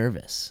bit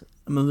nervous.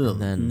 I'm a little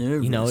Then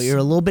nervous. you know you're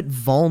a little bit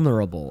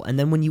vulnerable, and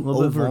then when you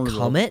little bit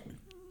overcome vulnerable. it,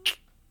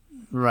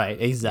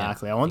 Right,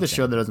 exactly. I want to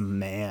show that I was a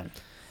man.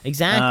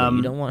 exactly,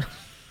 you don't want.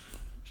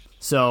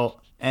 So,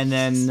 and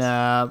then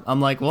I'm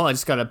like, well, I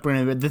just got to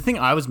bring it. The thing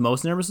I was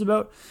most nervous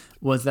about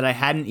was that I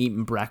hadn't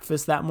eaten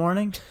breakfast that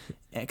morning.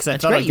 Because I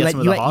That's thought great. I'd get some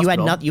of the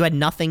hospital. You had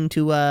nothing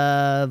to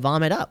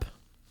vomit up.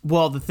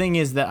 Well, the thing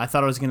is that I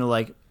thought I was going to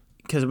like,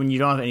 because when you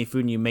don't have any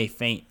food and you may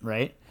faint,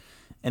 right?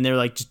 And they were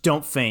like, just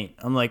don't faint.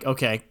 I'm like,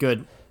 okay,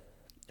 good.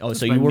 Oh,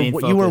 so my main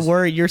you were focus.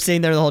 worried. You're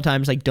sitting there the whole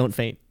time, just like, don't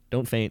faint,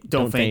 don't faint,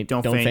 Don't faint,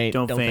 don't faint,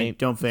 don't faint,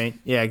 don't faint.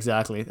 Yeah,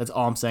 exactly. That's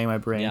all I'm saying in my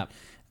brain.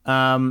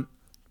 Yeah.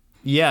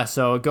 Yeah,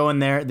 so go in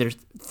there. There's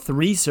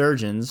 3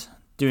 surgeons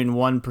doing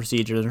one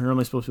procedure. There's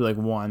normally supposed to be like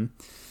one.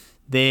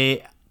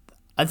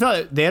 I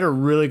thought they had a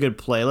really good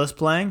playlist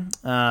playing.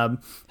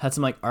 Had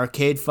some like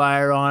Arcade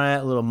Fire on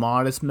it, a little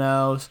Modest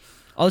Mouse.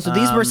 Oh, so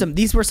these were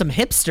some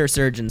hipster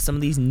surgeons. Some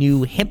of these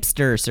new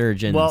hipster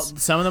surgeons. Well,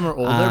 some of them are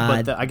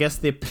older, but I guess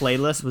the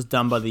playlist was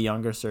done by the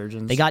younger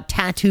surgeons. they got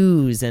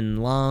tattoos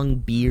and long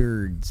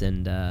beards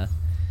and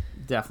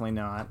Definitely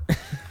not.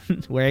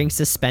 wearing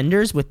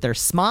suspenders with their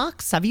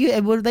smocks.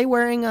 Were they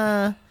wearing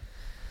I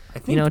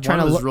think You know, one trying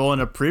to was look- rolling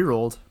a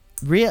pre-rolled.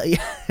 really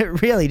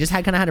just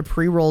kind of had a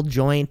pre-rolled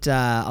joint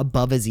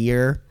above his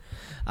ear.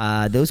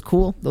 Those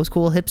cool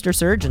hipster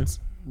surgeons.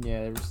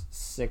 Yeah, they were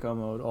sicko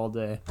mode all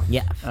day.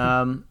 Yeah.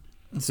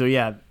 So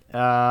yeah,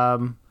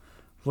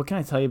 what can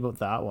I tell you about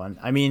that one?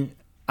 I mean,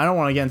 I don't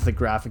want to get into the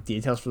graphic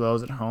details for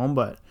those at home,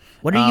 but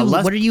What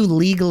are you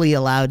legally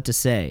allowed to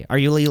say? Are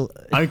you legal?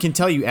 I can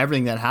tell you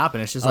everything that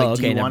happened. It's just like,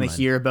 do you never want to mind.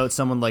 hear about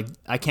someone like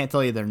I can't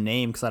tell you their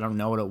name because I don't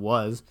know what it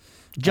was.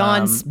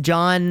 John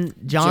Stamos.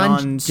 Smith.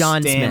 John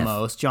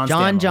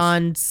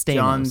Stamos.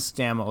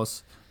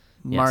 Stamos.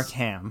 Mark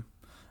Ham.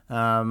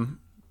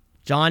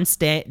 John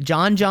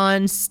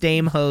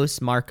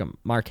Stamos Markham.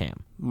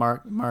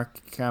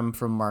 Markham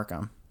from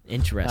Markham.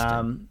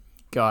 Interesting.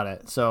 Got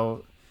it.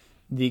 So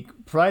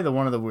probably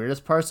one of the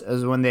weirdest parts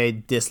is when they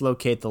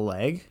dislocate the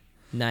leg.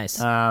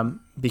 Nice.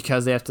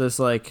 Because they have to just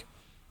like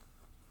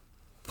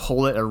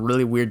pull it a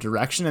really weird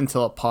direction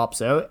until it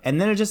pops out, and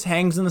then it just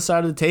hangs on the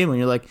side of the table, and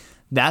you're like,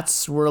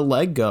 that's where a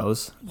leg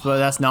goes. But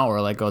that's not where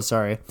a leg goes,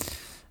 sorry.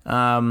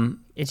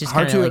 It's just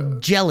hard kind of to- like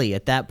jelly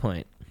at that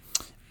point.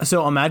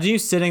 So imagine you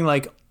sitting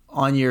like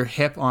on your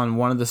hip on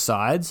one of the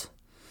sides,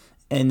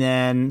 and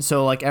then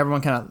so like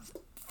everyone kind of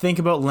think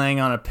about laying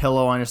on a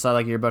pillow on your side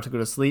like you're about to go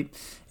to sleep,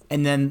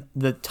 and then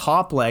the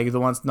top leg, the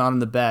one that's not in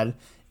the bed,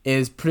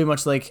 is pretty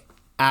much like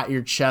at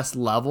your chest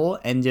level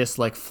and just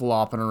like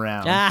flopping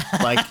around.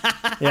 Like,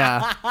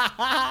 yeah,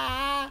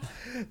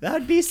 That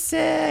would be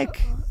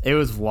sick. it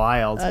was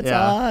wild. That's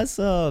yeah.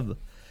 awesome.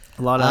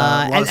 A lot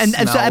of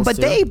smells, but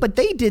too.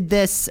 they did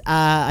this.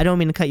 I don't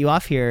mean to cut you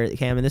off here,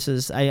 Cam. And this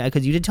is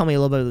because you did tell me a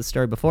little bit of the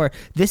story before.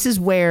 This is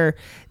where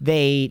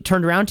they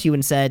turned around to you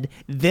and said,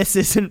 "This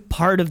isn't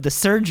part of the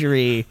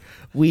surgery.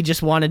 We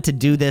just wanted to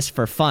do this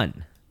for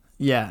fun."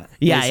 Yeah.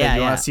 Yeah, They said, yeah,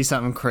 you yeah. want to see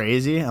something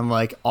crazy? I'm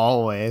like,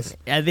 always.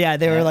 Yeah,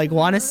 they were like,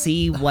 "Want to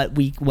see what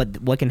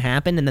can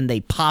happen?" And then they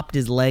popped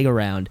his leg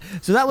around.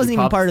 So that wasn't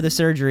even popped- part of the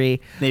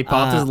surgery. They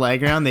popped his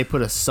leg around. They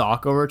put a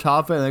sock over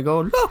top it, and they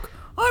go, "Look,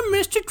 I'm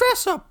Mr.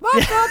 Dress Up." Blah,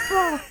 blah,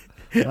 blah.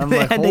 And I'm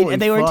like, and holy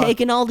they were fuck.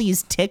 taking all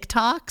these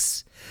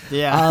TikToks.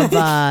 Yeah. Of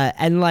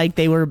and like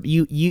they were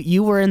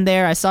you were in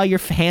there. I saw your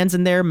hands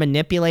in there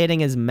manipulating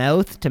his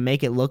mouth to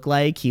make it look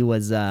like he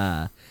was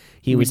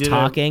He was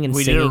talking and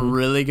singing. We did a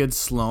really good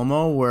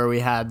slow-mo where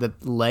we had the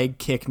leg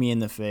kick me in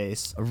the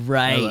face.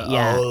 Right, like,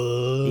 yeah.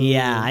 oh.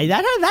 Yeah,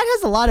 that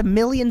has a lot of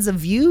millions of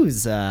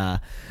views on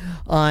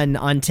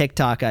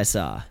TikTok, I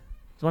saw.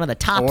 It's one of the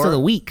tops of the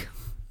week.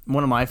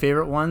 One of my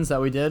favorite ones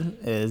that we did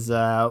is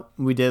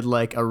we did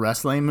like a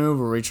wrestling move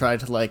where we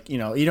tried to like,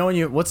 when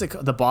you, what's it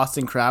called? The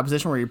Boston Crab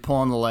position where you're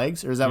pulling the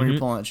legs, or is that when you're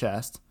pulling the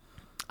chest?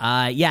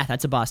 Yeah,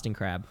 that's a Boston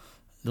Crab.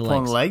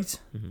 Pulling the legs?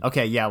 Mm-hmm.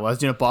 Okay, yeah. Well, I was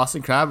doing a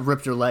Boston Crab,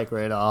 ripped your leg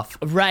right off.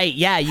 Right,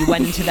 yeah. You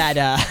went into that.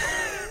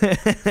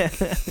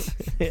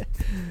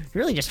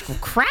 Really just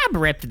crab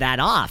ripped that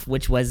off,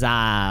 which was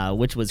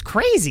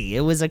crazy.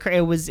 It was,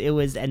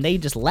 and they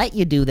just let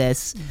you do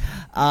this.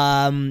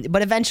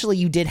 But eventually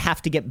you did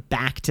have to get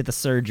back to the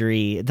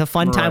surgery. The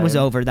fun time was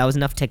over. That was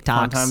enough TikToks.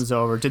 Fun time was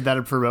over. Did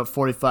that for about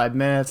 45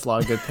 minutes. A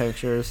lot of good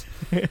pictures.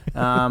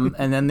 And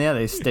then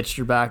they stitched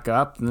her back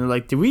up, and they're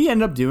like, "Did we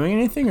end up doing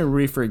anything, or did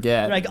we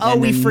forget?" They're like,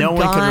 and we forgot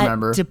no one could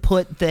remember. to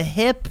put the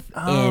hip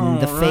in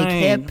the fake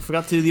hip.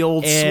 Forgot to do the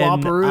old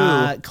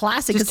swapperoo.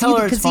 Classic. Just tell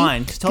her it's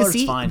fine. Just tell her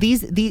it's fine.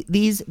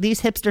 These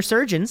hipster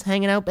surgeons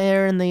hanging out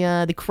there in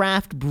the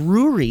craft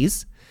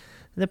breweries,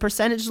 the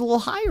percentage is a little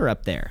higher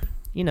up there.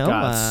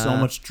 God, so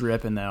much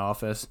drip in that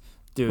office.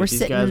 Dude, we're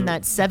sitting in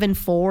that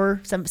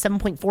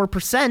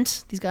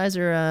 7.4%. These guys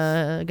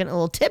are getting a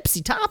little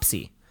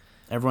tipsy-topsy.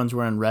 Everyone's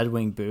wearing Red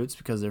Wing boots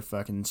because they're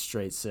fucking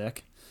straight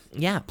sick.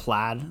 Yeah.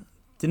 Plaid.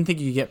 Didn't think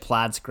you could get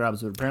plaid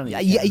scrubs, but apparently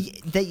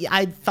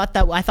I thought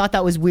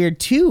that was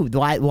weird too.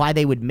 Why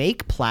they would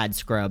make plaid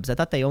scrubs? I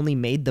thought they only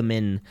made them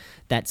in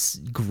that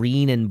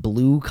green and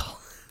blue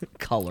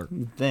color.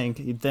 You'd think.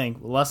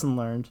 Lesson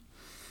learned.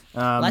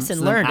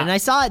 Lesson learned. And I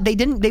saw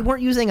they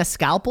weren't using a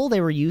scalpel.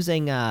 They were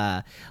using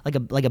like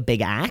a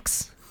big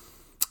axe.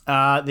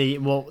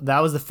 That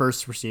was the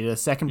first procedure. The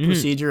second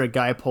procedure, a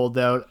guy pulled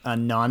out a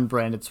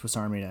non-branded Swiss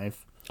Army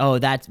knife. Oh,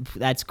 that's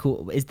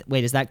cool. Is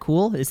that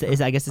cool?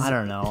 I guess I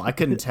don't know. I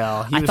couldn't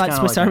tell. I thought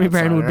Swiss Army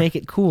brand would make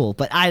it cool,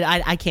 but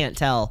I can't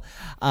tell.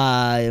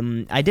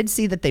 I did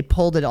see that they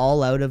pulled it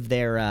all out of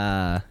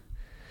their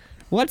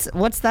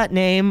what's that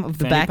name of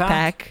the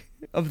backpack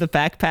of the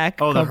backpack?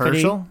 Oh, company? The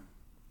Herschel.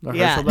 The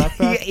Herschel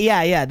backpack?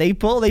 Yeah. They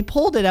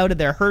pulled it out of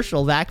their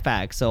Herschel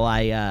backpack. So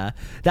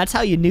that's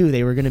how you knew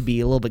they were going to be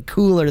a little bit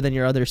cooler than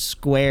your other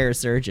square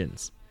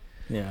surgeons.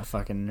 Yeah,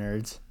 fucking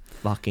nerds.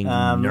 Fucking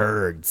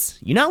nerds.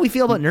 You know how we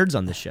feel about nerds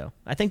on this show.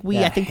 I think we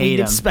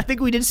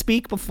did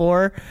speak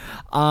before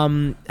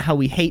how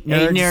we hate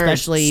nerds,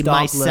 especially Stop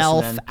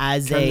myself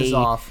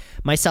listening.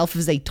 Myself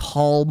as a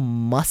tall,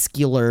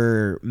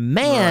 muscular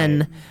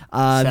man,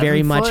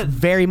 very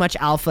much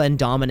alpha and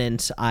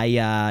dominant.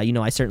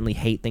 I certainly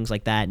hate things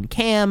like that. And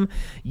Cam,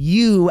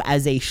 you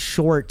as a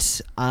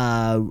short,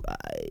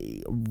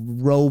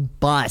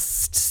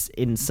 robust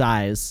in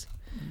size.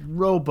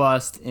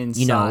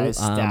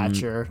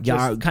 Stature.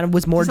 Yeah, kind of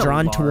was more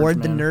drawn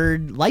toward the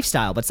nerd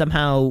lifestyle, but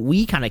somehow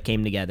we kind of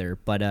came together.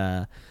 But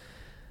fuck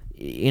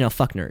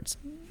nerds.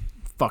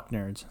 Fuck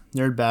nerds.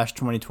 Nerd Bash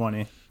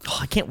 2020. Oh,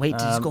 I can't wait to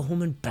just go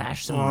home and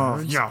bash some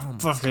nerds. Yeah,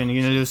 fucking,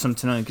 you're gonna do some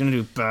tonight. You're gonna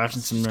do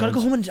bashing some nerds. Gotta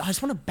go home and I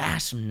just want to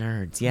bash some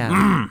nerds.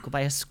 Yeah, go by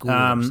a school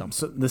or something.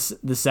 So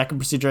the second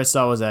procedure I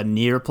saw was a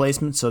knee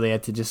replacement. So they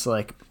had to just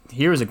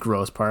here was a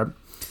gross part.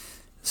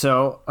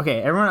 So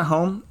everyone at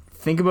home,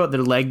 think about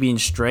their leg being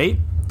straight,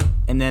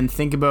 and then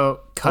think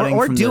about cutting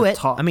or from do the it.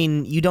 top. I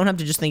mean, you don't have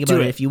to just think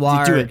about it if you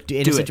are in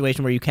a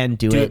situation where you can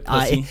do it.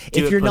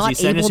 If you're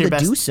not able to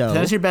do so,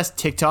 send us your best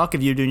TikTok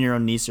if you're doing your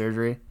own knee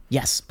surgery.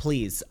 Yes,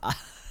 please.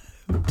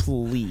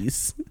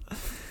 Please.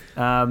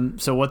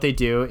 So what they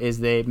do is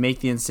they make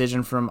the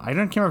incision from, I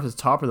don't care if it's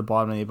top or the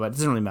bottom of the knee, but it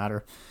doesn't really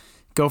matter.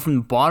 Go from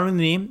the bottom of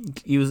the knee,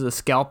 use a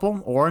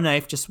scalpel or a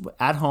knife just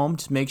at home.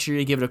 Just make sure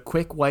you give it a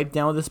quick wipe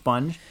down with a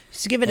sponge.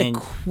 Just give it a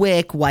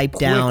quick wipe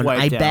down.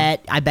 I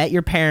bet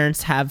your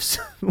parents have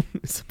some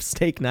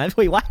steak knives.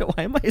 Wait, why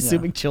am I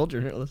assuming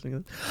children are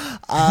listening to this?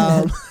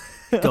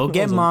 Go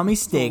get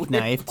mommy's steak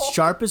knife,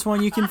 sharpest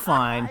one you can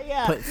find.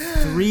 Yeah. Put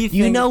 3 things.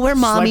 You know where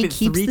mommy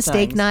keeps the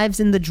steak knives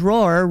in the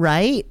drawer,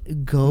 right?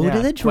 Go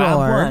to the drawer.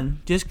 Grab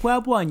one. Just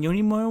grab one. You don't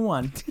need more than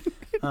one.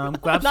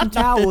 Grab some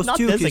towels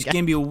too, because it's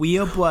gonna be a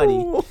wheel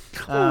bloody.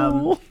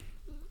 A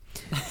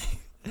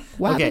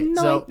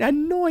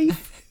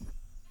knife.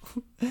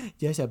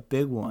 Yes, a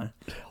big one.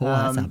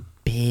 That's a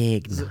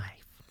big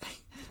knife.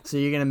 So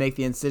you're gonna make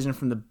the incision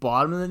from the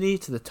bottom of the knee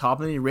to the top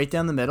of the knee, right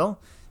down the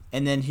middle,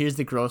 and then here's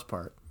the gross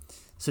part.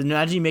 So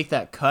imagine you make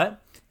that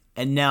cut,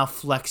 and now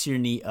flex your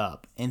knee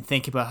up, and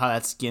think about how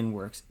that skin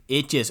works.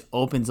 It just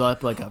opens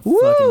up like a fucking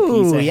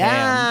piece of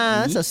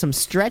ham. That's some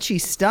stretchy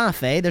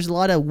stuff, eh? There's a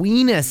lot of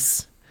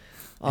weenus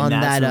on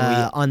that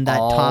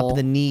top of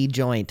the knee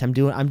joint. I'm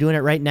doing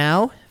it right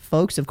now,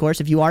 folks. Of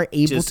course, if you are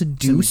able to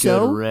do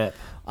so,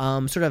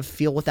 sort of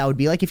feel what that would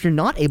be like. If you're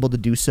not able to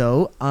do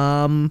so,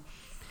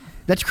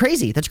 that's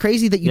crazy. That's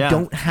crazy that you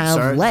don't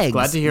have legs.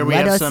 Glad to hear we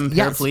have some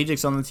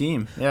paraplegics on the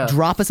team. Yeah.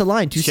 Drop us a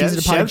line,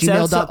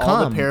 2seasonapod@gmail.com.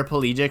 All the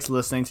paraplegics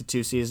listening to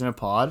 2 Season a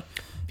Pod.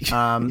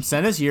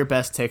 Send us your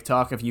best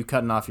TikTok of you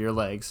cutting off your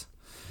legs.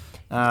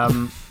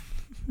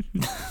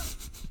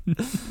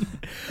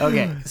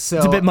 Okay, so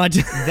It's a bit much.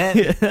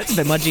 Then That's a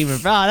bit much even.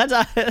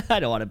 I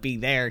don't want to be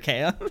there,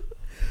 Cam.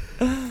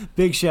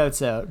 big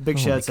shouts out. Big Oh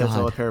my shouts out to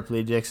all the God.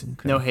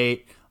 paraplegics. No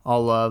hate,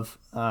 all love,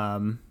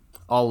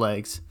 all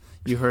legs.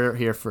 You heard it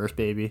here first,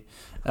 baby.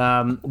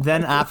 Then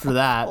after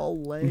that,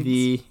 All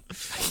legs.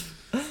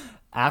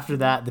 after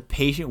that, the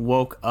patient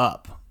woke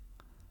up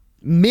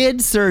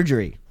Mid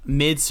surgery.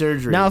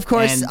 mid-surgery. Now, of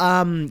course,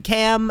 and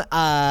Cam,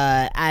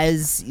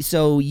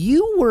 so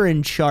you were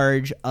in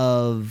charge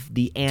of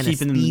the Keeping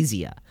them-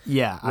 anesthesia.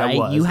 yeah, right? I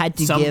was. You had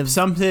to give-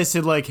 Some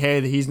said like,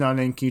 "Hey, he's not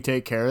in. Can you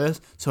take care of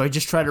this?" So I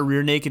just tried a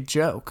rear naked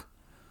joke.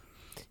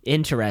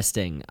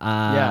 Interesting.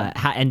 Yeah.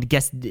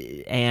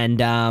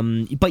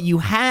 But you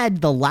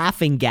had the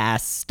laughing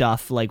gas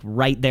stuff like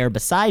right there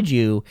beside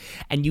you,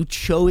 and you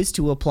chose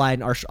to apply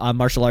a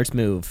martial arts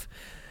move.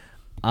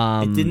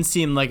 It didn't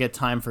seem like a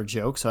time for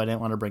jokes, so I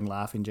didn't want to bring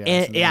laughing jokes.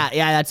 And, yeah,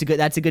 that's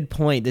a good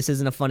point. This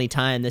isn't a funny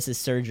time. This is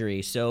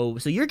surgery. So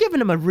you're giving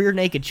him a rear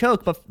naked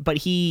choke, but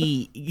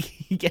he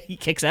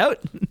kicks out.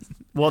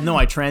 Well, no,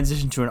 I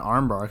transitioned to an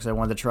armbar because I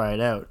wanted to try it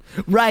out.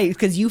 Right,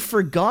 because you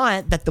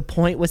forgot that the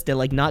point was to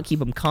like not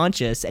keep him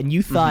conscious, and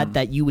you thought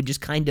that you would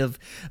just kind of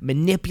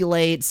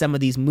manipulate some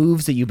of these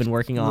moves that you've been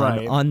working on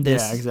Right. on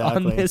this Yeah,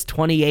 exactly. on this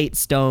 28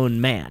 stone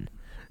man.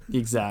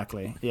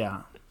 Exactly.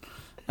 Yeah.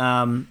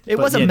 It but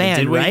was yeah, a they man,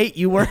 did wait- right?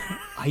 You were.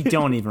 I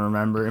don't even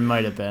remember. It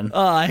might have been.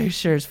 Oh, I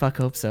sure as fuck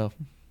hope so.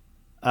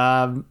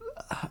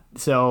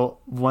 So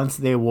once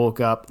they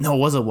woke up, no, it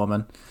was a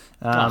woman.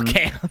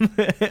 Okay.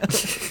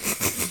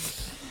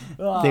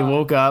 They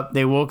woke up.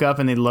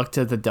 And they looked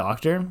at the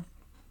doctor.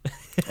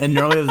 And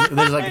normally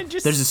there's like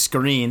Just- there's a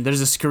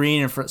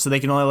screen in front, so they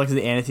can only look at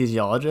the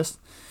anesthesiologist,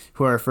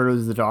 who are referred to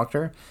as the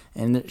doctor.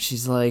 And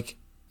she's like,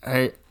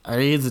 "Are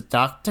you the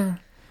doctor?"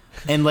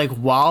 And like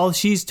while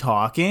she's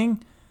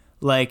talking,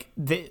 like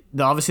the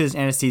obviously there's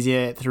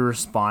anesthesia through her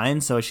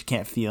spine, so she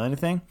can't feel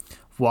anything.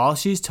 While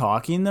she's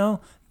talking though,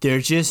 they're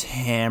just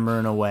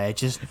hammering away,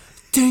 just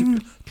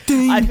ding,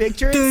 ding. I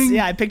picture it. ding.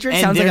 Yeah, I picture it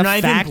And sounds they're like not a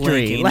even factory.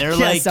 blinking. Like, They're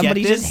yeah, like,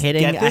 somebody's get this, just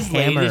hitting get this a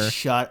hammer. lady to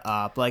shut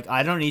up. Like,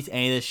 I don't need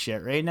any of this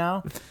shit right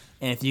now.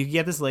 And if you could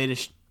get this lady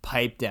to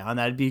pipe down,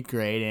 that'd be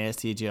great,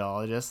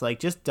 anesthesiologist. Like,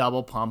 just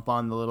double pump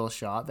on the little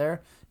shot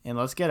there, and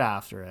let's get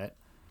after it.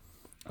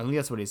 I think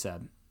that's what he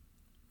said.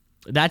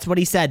 That's what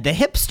he said. The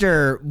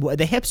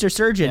hipster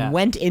surgeon Yeah.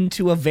 went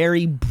into a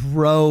very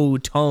bro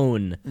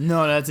tone.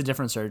 No, that's a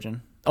different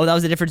surgeon. Oh, that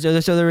was a different.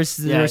 So there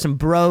were some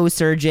bro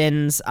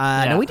surgeons.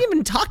 No, we didn't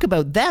even talk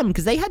about them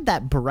because they had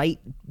that bright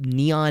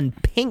neon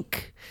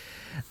pink,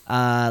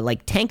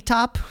 like tank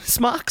top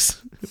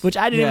smocks, which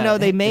I didn't even know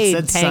they made.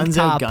 It said tank Suns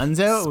top Out, Guns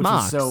Out,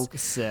 smocks. which is so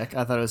sick.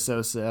 I thought it was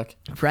so sick.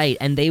 Right,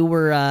 and they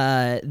were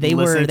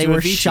Listening to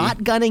Avicii.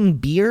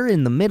 shotgunning beer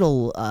in the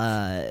middle.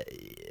 In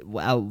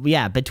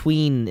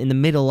the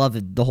middle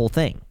of the whole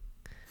thing.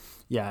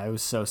 Yeah, it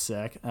was so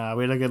sick. We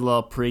had a good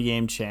little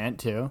pregame chant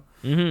too.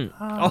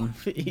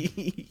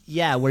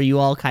 Yeah, where you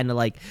all kind of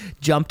like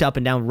jumped up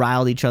and down,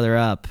 riled each other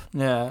up.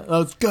 Yeah,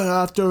 let's get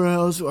after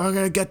it. We're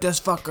gonna get this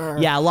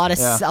fucker. Yeah, a lot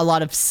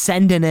of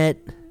sending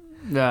it.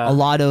 Yeah. A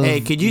lot of hey,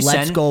 could you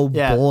let's send, go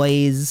yeah.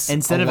 boys.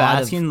 Instead a of lot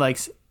asking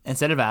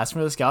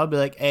for the scalpel, be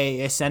like,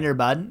 hey, send her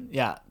bud.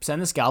 Yeah,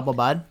 send the scalpel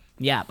bud.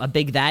 yeah, a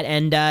big that,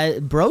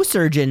 and bro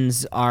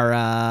surgeons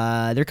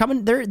are they're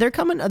coming.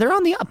 They're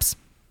on the ups.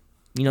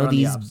 You know, They're on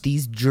the ups.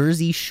 these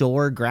Jersey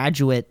Shore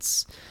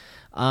graduates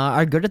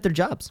are good at their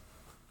jobs.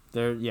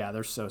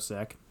 They're so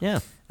sick. Yeah.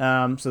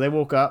 So they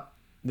woke up.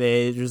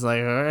 They just like,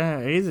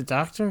 are you the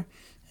doctor?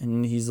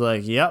 And he's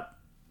like, yep.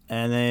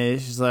 And then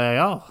she's like,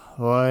 oh,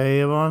 what do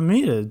you want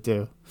me to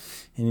do?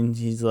 And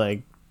he's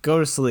like, go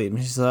to sleep.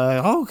 And she's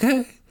like,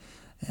 okay.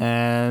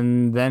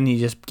 And then he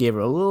just gave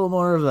her a little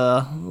more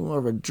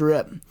of a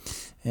drip.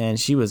 And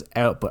she was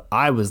out, but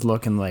I was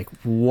looking like,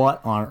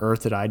 what on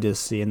earth did I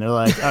just see? And they're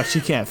like, oh,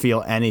 she can't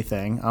feel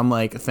anything. I'm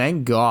like,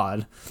 thank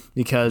God,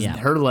 because Yeah.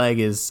 her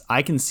leg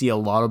I can see a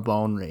lot of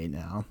bone right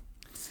now.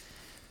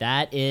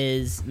 That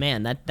is,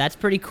 man, that's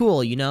pretty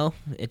cool, you know?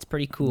 It's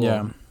pretty cool.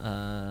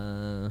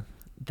 Yeah.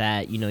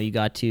 That, you know, you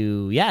got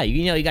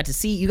to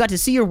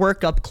see your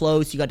work up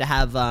close. You got to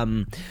have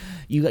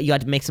you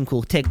got to make some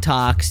cool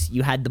TikToks.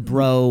 You had the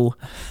bro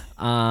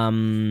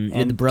and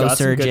the bro got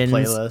some good surgeons.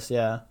 playlists,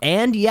 yeah.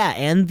 And the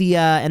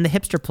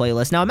hipster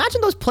playlist. Now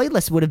imagine those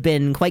playlists would have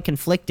been quite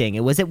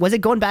conflicting. Was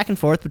it going back and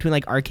forth between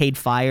like Arcade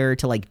Fire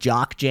to like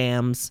Jock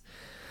Jams?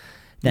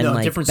 Then No,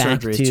 like different back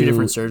surgeries, to two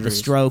different The surgeries.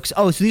 Strokes.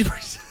 Oh, so these were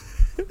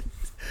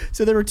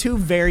so there were two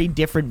very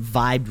different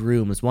vibed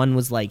rooms. One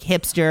was like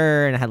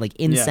hipster and it had like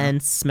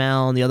incense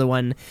smell, and the other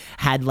one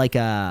had like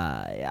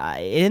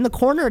in the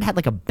corner it had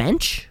like a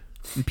bench.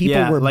 And people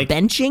Yeah, were like-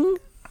 benching,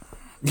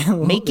 There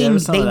making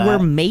was some of they were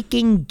that.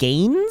 making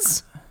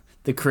gains.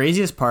 The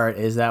craziest part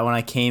is that when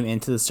I came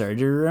into the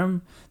surgery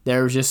room,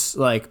 there was just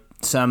like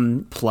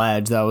some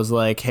pledge that was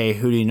like, hey,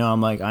 who do you know?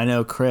 I'm like, I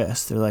know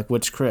Chris. They're like,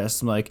 which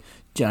Chris? I'm like,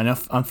 yeah, I know,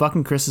 I'm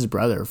fucking Chris's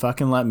brother.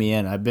 Fucking let me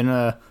in. I've been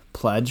a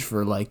pledge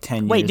for like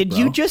 10 years. Wait, did bro.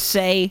 you just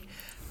say?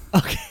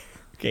 Okay,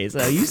 Okay,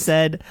 so you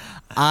said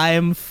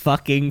I'm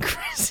fucking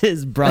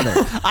Chris's brother.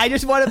 I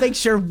just want to make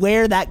sure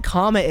where that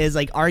comma is.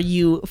 Like, are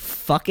you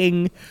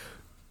fucking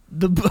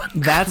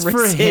That's for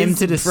Chris's him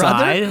to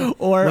decide. brother?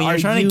 Or when you're are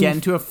trying you to get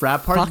into a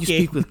frat party, you fucking-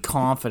 speak with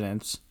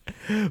confidence.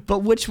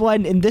 But which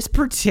one in this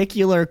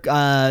particular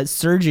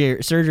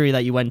surgery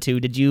that you went to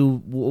did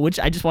you?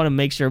 Which I just want to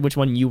make sure which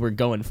one you were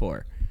going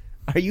for.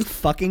 Are you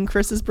fucking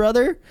Chris's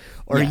brother,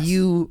 or Yes. are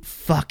you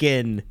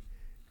fucking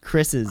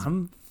Chris's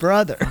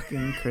brother?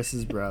 Fucking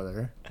Chris's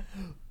brother.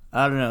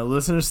 I don't know.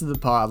 Listeners to the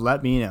pod,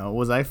 let me know.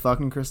 Was I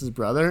fucking Chris's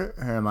brother,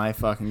 or am I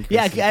fucking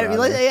Chris's Yeah,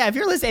 brother? if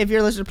you're listening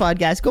to the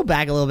podcast, go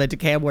back a little bit to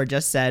Cam where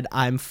just said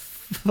I'm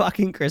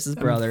fucking Chris's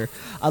brother.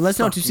 Let's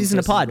know 2 fucking seasons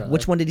of Chris's pod. brother.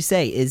 Which one did he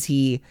say? Is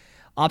he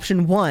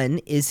option 1?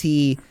 Is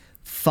he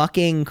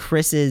fucking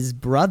Chris's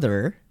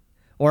brother,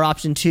 or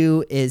option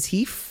 2? Is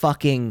he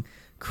fucking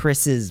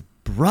Chris's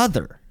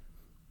brother?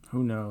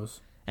 Who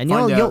knows? And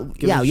Find you'll out.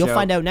 Give us a you'll shout.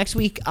 find out next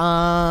week.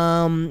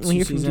 We'll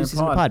hear from 2 seasons of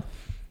pod.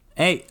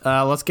 Hey,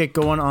 let's get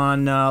going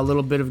on a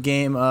little bit of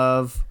game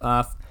of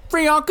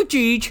Free Uncle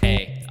Cheech.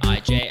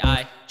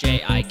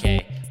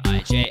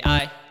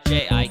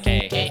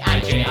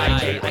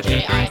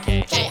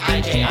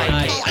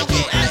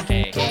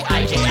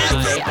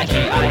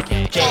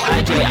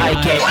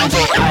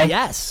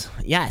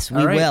 Yes, we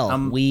All right, will.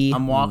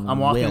 I'm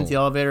walking into the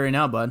elevator right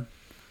now, bud.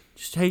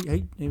 Just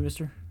hey,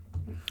 mister.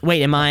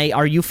 Wait,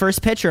 are you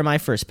first pitch or am I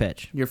first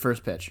pitch? Your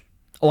first pitch.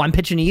 Oh, I'm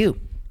pitching to you.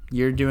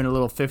 You're doing a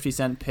little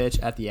 50-cent pitch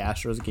at the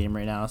Astros game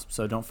right now,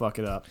 so don't fuck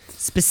it up.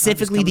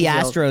 Specifically the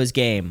coming to Astros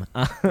game.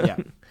 Yeah.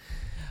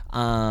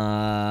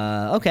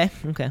 Okay.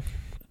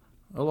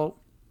 Hello.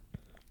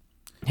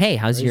 Hey,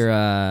 how's your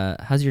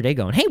day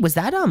going? Hey, was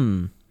that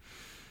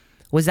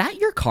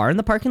your car in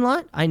the parking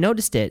lot? I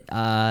noticed it.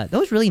 That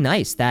was really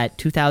nice. That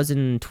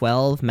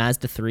 2012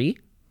 Mazda 3.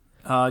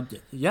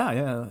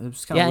 Yeah.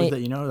 It's kind of weird that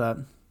you know that.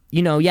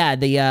 You know, yeah,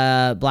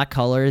 the black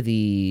color, is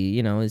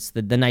the nice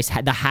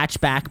the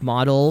hatchback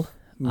model.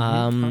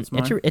 That's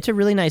mine. It's a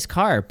really nice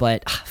car,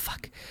 but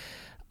fuck.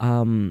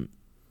 I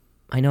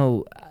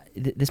know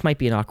this might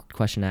be an awkward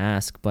question to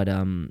ask, but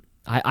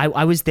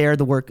I was there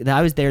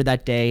I was there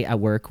that day at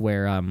work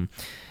where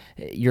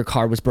your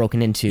car was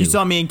broken into. You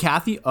saw me and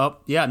Kathy? Oh,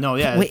 yeah, no,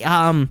 yeah. Wait,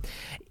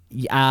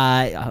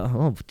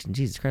 oh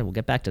Jesus Christ, we'll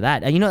get back to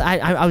that.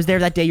 I was there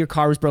that day your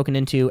car was broken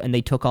into, and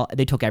they took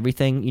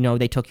everything.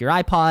 They took your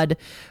iPod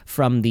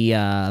from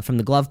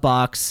the glove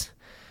box.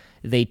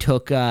 They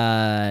took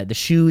the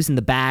shoes in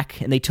the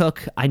back, and they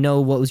took, I know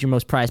what was your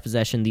most prized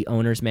possession, the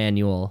owner's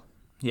manual.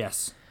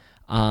 Yes.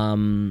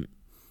 And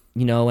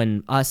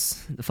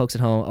us, the folks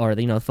at home, or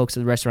the folks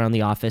at the restaurant in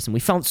the office, and we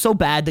felt so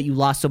bad that you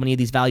lost so many of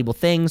these valuable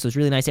things. Those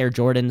really nice Air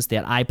Jordans,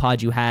 that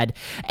iPod you had,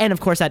 and of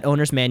course that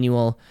owner's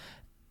manual.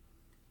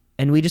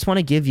 And we just want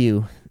to give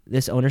you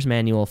this owner's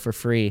manual for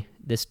free.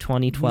 This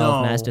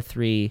 2012 Mazda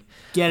 3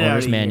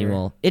 owner's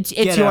manual. It's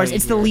yours.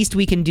 It's the least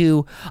we can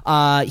do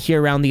here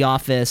around the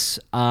office.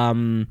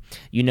 Between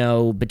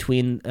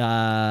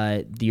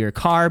your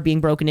car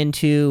being broken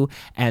into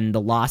and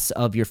the loss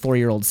of your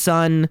 4-year-old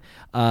son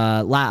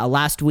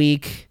last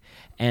week,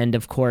 and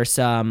of course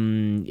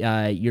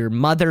your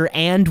mother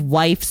and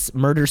wife's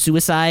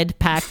murder-suicide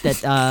pact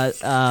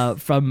that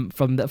from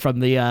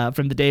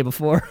the day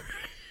before.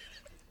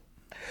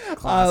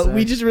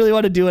 We just really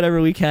want to do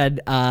whatever we can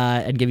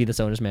and give you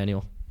this owner's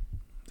manual.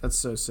 That's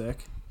so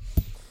sick.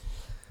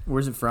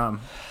 Where's it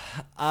from?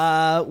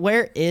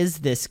 Where is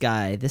this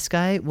guy? This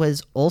guy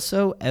was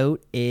also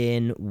out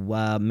in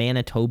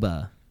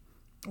Manitoba.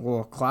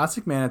 Well,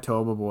 classic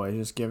Manitoba boy,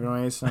 just giving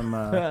away some.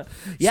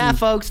 Yeah,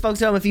 folks at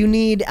home, if you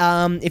need,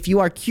 if you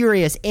are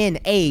curious in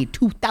a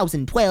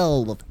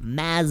 2012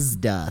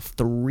 Mazda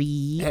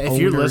 3,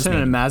 If you're listening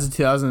to Mazda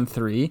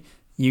 2003,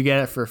 you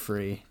get it for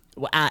free.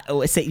 You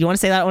want to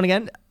say that one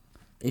again?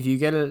 If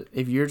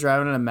you're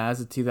driving a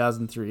Mazda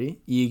 2003,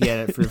 you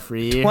get it for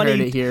free. You heard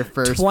it here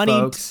first,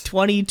 folks.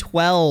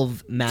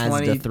 2012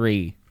 Mazda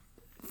 3.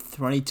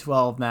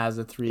 2012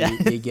 Mazda 3,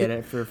 you get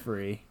it for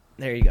free.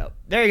 There you go.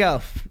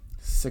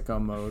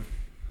 Sicko mode.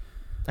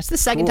 That's the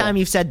second time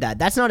you've said that.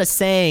 That's not a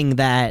saying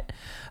that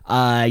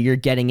you're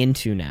getting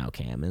into now,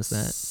 Cam, is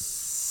that?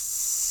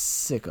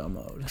 Sicko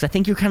mode. Because I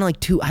think you're kind of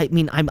like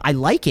I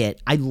like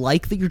it. I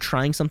like that you're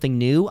trying something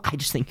new. I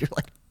just think you're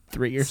like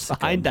 3 years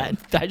behind that.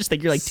 I just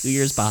think you're like 2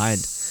 years behind.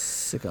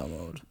 Sicko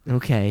mode.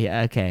 Okay.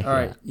 All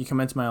right, you come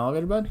into my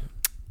elevator, bud?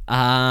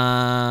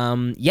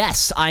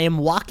 Yes, I am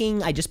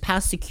walking. I just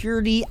passed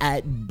security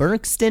at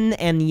Berkston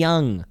and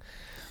Young.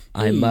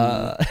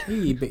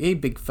 Hey,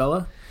 big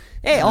fella.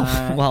 Hey,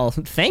 well,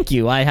 thank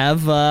you. I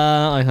have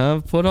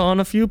put on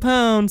a few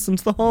pounds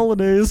since the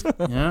holidays.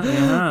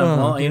 Yeah.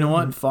 Well, you know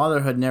what?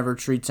 Fatherhood never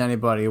treats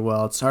anybody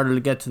well. It's harder to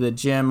get to the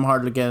gym,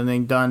 harder to get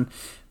anything done.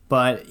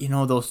 But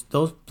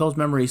those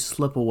memories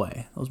slip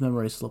away.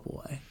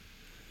 Right?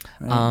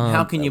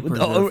 How can you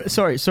preserve?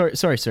 Sorry,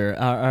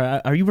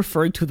 sir. Are you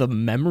referring to the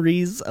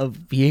memories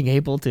of being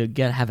able to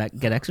get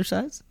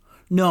exercise?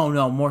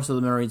 No. More so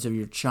the memories of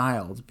your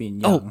child being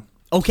young.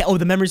 Okay. Oh,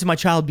 the memories of my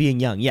child being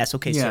young. Yes.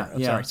 Okay. Yeah,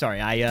 Sorry. yeah.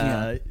 Sorry.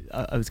 I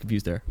was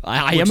confused there.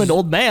 I am an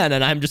old man,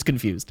 and I'm just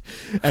confused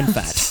and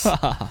fat.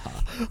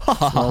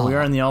 Well, we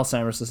are in the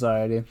Alzheimer's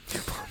Society.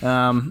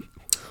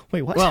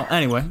 Wait, what? Well,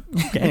 anyway.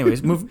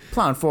 Anyways,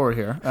 plowing forward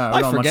here.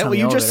 I forget what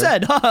you just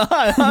said.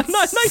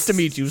 Nice to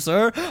meet you,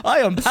 sir. I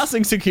am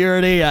passing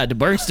security at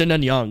Bernston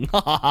and Young.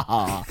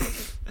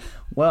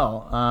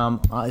 Well,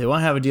 I want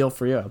to have a deal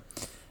for you.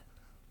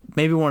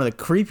 Maybe one of the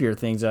creepier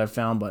things I've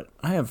found, but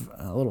I have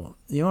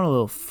you want a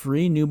little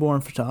free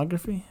newborn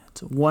photography?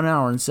 It's a 1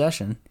 hour in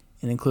session.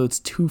 It includes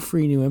 2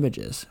 free new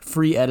images,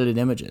 free edited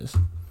images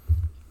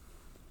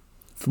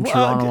from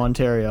Toronto,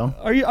 Ontario.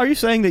 Are you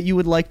saying that you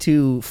would like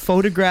to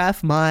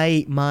photograph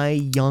my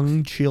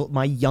young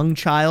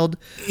child?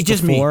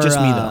 Just me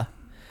though.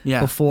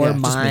 Yeah. Before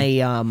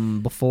me.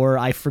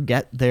 I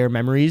forget their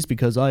memories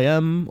because I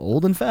am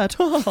old and fat.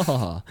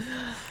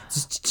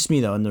 just me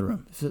though in the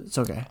room. If it's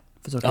okay.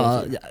 If it's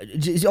okay.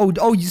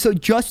 So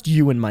just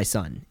you and my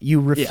son.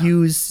 You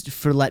refuse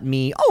for let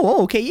me.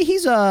 Oh, okay.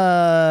 He's he's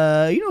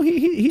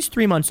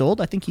 3 months old.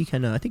 I think he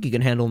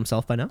can handle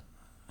himself by now.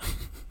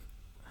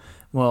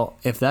 Well,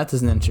 if that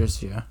doesn't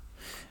interest you,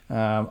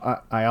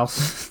 I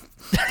also.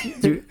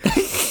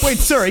 Wait,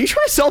 sir, are you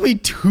trying to sell me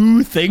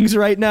 2 things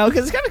right now?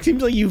 Because it kind of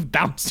seems like you've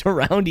bounced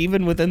around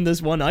even within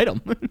this one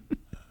item.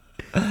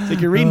 It's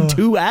like you're reading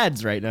 2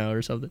 ads right now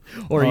or something,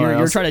 or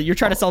you're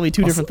trying to sell me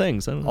 2 different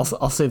things. I don't know.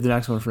 I'll save the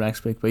next one for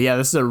next week. But yeah,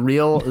 this is a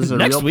real.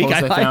 Next week,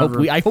 post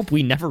I hope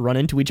we never run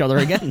into each other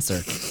again,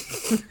 sir.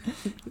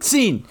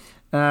 Scene.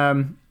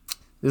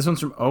 This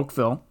one's from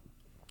Oakville.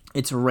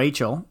 It's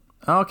Rachel.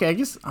 Okay, I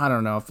guess I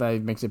don't know if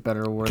that makes it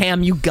better or worse.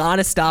 Cam, you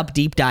gotta stop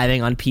deep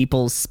diving on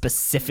people's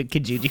specific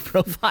Kijiji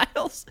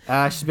profiles.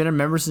 She's been a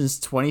member since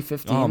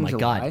 2015. Oh my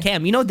God,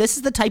 Cam, this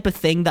is the type of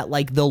thing that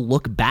like they'll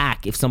look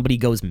back if somebody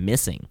goes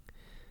missing.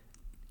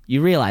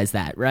 You realize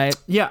that, right?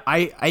 Yeah,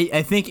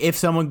 I think if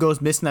someone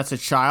goes missing that's a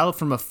child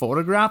from a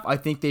photograph, I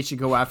think they should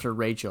go after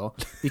Rachel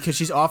because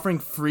she's offering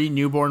free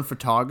newborn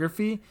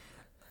photography.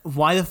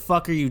 Why the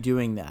fuck are you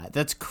doing that?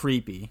 That's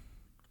creepy.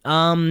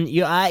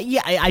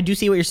 I do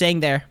see what you're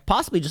saying there.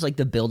 Possibly just like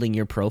the building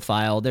your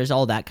profile. There's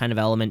all that kind of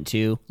element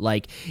too.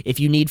 Like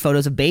if you need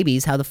photos of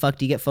babies, how the fuck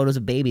do you get photos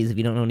of babies if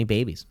you don't know any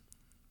babies?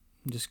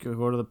 Just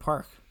go to the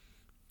park.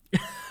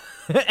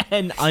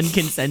 And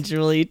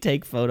unconsensually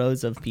take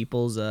photos of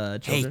people's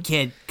children. Hey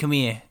kid, come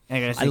here.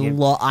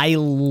 I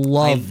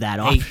love that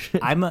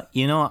option. I'm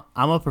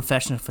a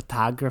professional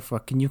photographer.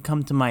 Can you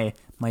come to my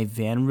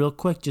van real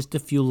quick? Just a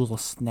few little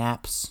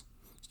snaps.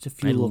 Just a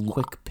few little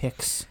quick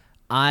pics.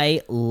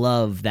 I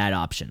love that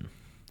option.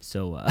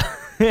 So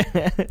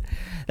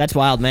that's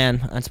wild,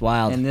 man. That's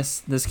wild. And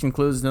this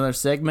concludes another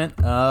segment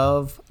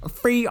of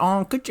Free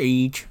on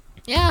Kijiji.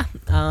 Yeah.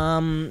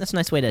 That's a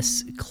nice way to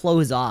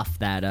close off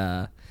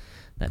that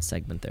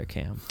segment there,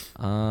 Cam.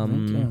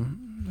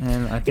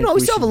 And I think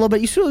we still have a little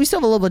bit. We still have a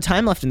little bit of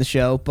time left in the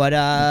show, but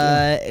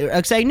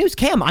exciting news,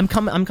 Cam. I'm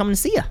coming to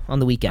see you on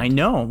the weekend. I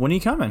know. When are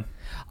you coming?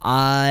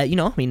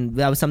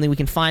 That was something we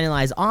can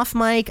finalize off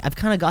mic. I've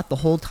kind of got the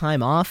whole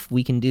time off.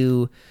 We can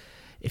do,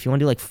 if you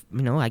want to do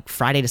like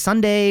Friday to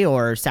Sunday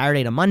or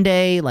Saturday to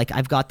Monday. Like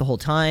I've got the whole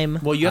time.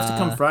 Well, you have to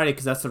come Friday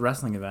because that's the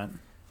wrestling event.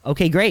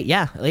 Okay, great.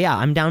 Yeah.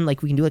 I'm down.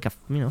 Like we can do like a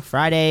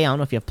Friday. I don't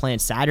know if you have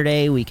plans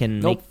Saturday. We can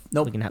Nope.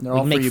 We can They're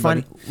all make for you,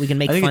 fun. buddy. We can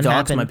make I think fun the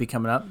dogs happen. might be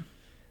coming up.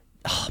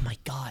 Oh my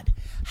God.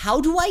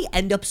 How do I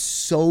end up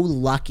so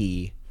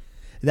lucky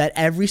that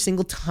every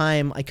single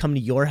time I come to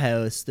your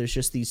house, there's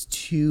just these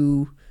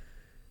 2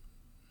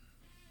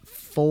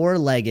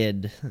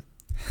 4-legged,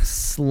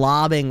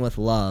 slobbing with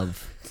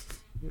love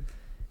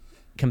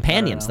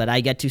companions that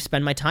I get to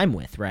spend my time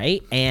with,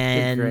 right?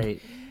 And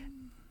Great.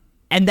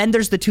 And then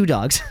there's the 2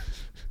 dogs.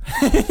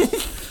 Woo!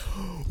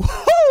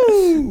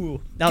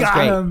 That was Got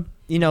great. him.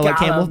 You know what, Got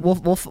Cam? him. We'll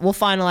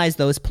finalize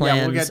those plans.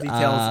 Yeah, we'll get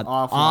details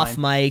off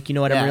mic. You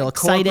know what? I'm real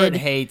Corporate excited.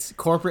 hates.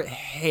 when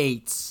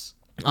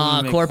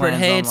we make Corporate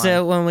plans hates online.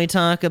 it when we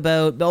talk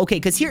about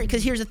because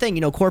here's the thing.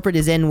 Corporate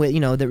is in with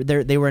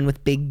they were in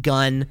with Big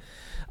Gun.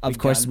 Of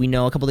course, we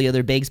know a couple of the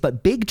other bigs,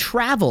 but Big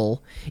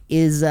Travel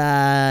is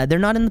they're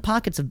not in the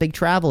pockets of Big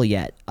Travel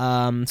yet.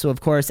 So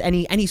of course,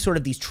 any sort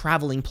of these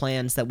traveling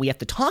plans that we have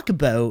to talk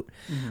about,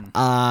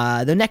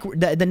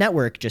 the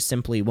network just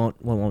simply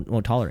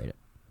won't tolerate it.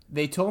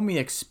 They told me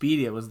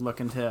Expedia was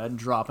looking to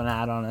drop an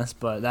ad on us,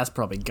 but that's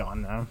probably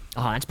gone now.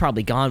 Oh, that's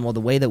probably gone. Well,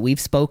 the way that we've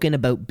spoken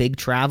about Big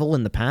Travel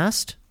in the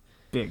past,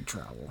 Big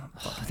Travel.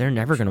 they're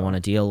never going to want to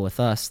deal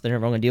with us. They're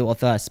never going to deal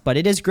with us. But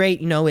it is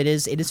great. It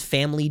is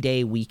Family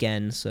Day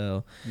weekend,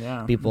 so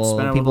Yeah, people.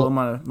 spending a little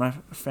of my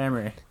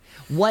family.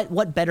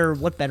 What better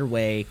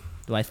way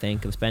do I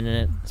think of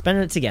spending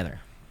it together?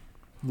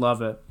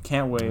 Love it.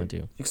 Can't I wait.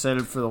 do.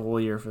 Excited for the whole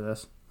year for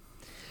this.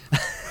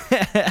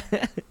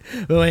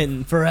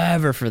 Waiting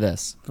forever for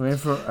this. Wait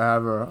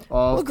forever.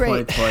 All Well,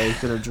 great. 2020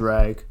 gonna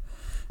drag.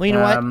 Well, you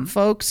know what,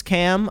 folks,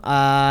 Cam,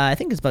 I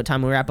think it's about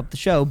time we wrap up the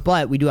show,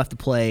 but we do have to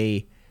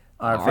play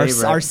Our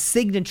favorite. our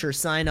signature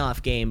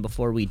sign-off game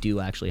before we do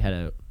actually head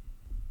out.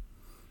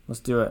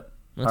 Let's do it.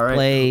 Let's All right.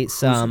 play Who's-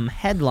 some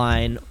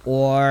headline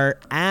or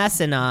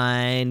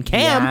asinine.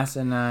 Cam.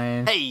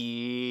 Asinine.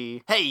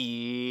 Hey,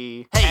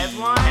 hey,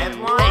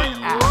 headline,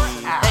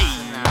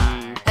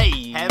 asinine.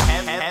 Hey,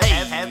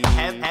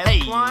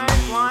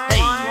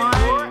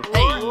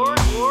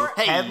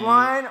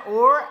 headline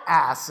or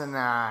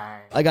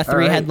asinine. I got All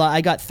three right.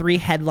 I got three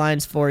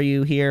headlines for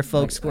you here,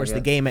 folks. Of course, the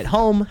guess. game at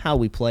home, how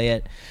we play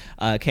it.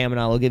 Cam and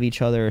I will give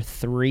each other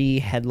three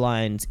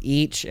headlines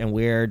each, and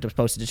we're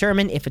supposed to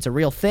determine if it's a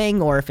real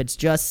thing or if it's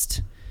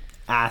just.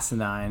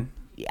 Asinine.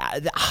 Yeah,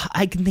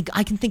 I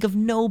can think of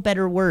no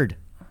better word.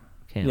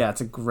 Cam. Yeah,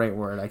 it's a great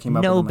word. I came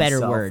up no with it better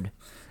myself. word.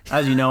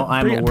 As you know,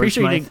 I'm a I'm pretty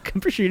sure, wordsmith. I'm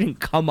pretty sure you didn't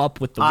come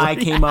up with the word. I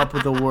came up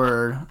with the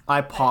word.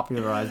 I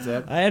popularized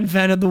it. I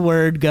invented the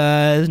word,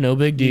 guys. No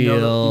big deal. You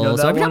know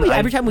so that every time, one?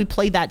 every time we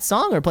play that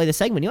song or play the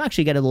segment, you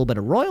actually get a little bit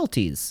of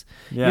royalties.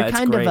 Yeah, You're it's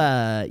kind great.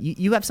 of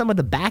you have some of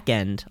the back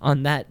end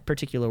on that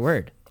particular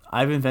word.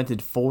 I've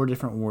invented 4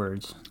 different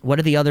words. What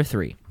are the other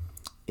three?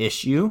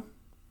 Issue.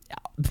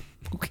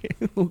 Okay.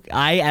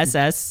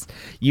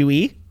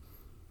 ISSUE.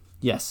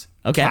 Yes.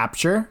 Okay.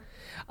 Capture.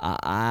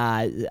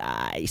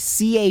 CAPTURE.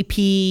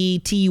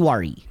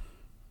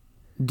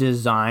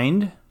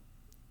 Designed.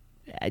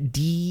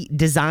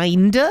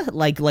 Designed,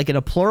 like in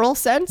a plural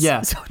sense.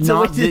 Yeah. So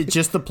Not it's-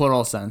 just the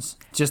plural sense.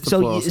 Just the so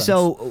plural sense.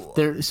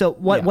 There- so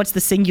what yeah. what's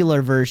the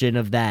singular version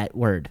of that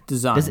word?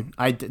 Design. Does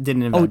it-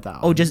 Didn't invent that.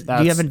 Oh, just do you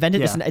have That's-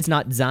 invented? yeah. It's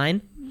not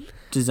design.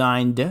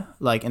 Designed.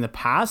 Like in the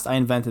past, I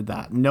invented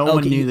that. No one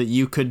Okay. knew that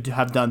you could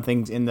have done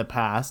things in the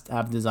past,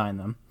 have designed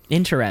them.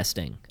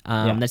 Interesting.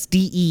 Yeah. That's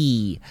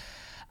DESIGNED.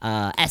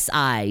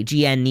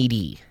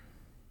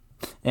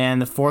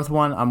 And the 4th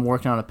one, I'm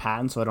working on a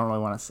patent, so I don't really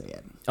want to say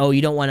it. Oh,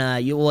 you don't want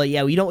to. You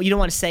don't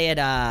want to say it.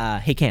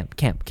 Hey, Cam,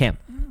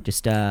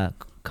 just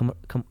come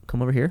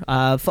over here.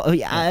 Let's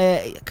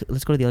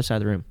go to the other side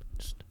of the room.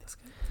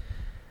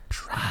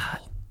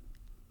 Travel.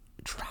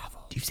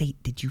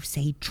 Did you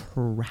say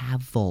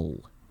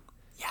travel?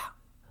 Yeah.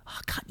 Oh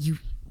God,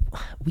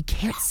 we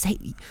can't say.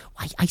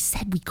 I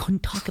said we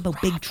couldn't talk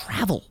about big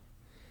travel.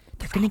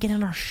 They're gonna get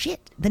on our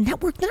shit. The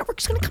network's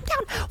gonna come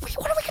down. What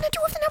are we gonna do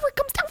if the network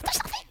comes down?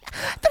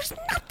 There's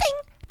nothing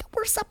that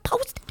we're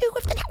supposed to do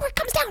if the network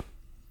comes down.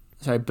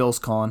 Sorry, Bill's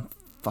calling.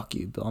 Fuck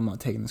you, Bill. I'm not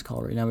taking this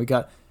call right now. We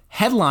got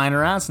headline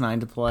or asinine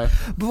to play.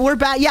 But we're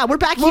back. Yeah, we're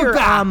back We're here.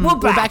 back. We're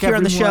back, here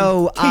on the everyone.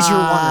 show. In case you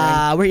were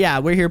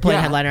wondering. We're here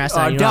playing headliner.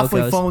 Asinine. You know how it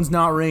Definitely goes. phone's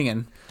not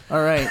ringing.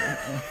 All right.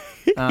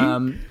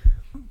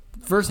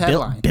 First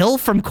headline. Bill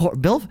from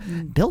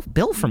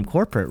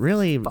corporate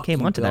really came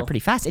you, onto Bill. that pretty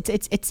fast.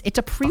 It's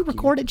a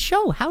pre-recorded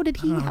show. How did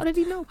he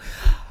know?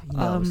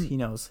 He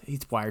knows. He's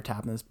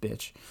wiretapping this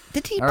bitch.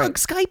 Did he All bug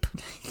right.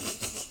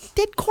 Skype?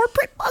 Did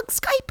corporate bug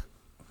Skype?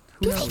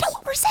 Do they knows? know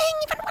what we're saying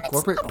even when it's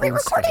Corporate not owns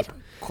pre-recorded?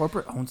 Skype.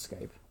 Corporate owns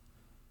Skype.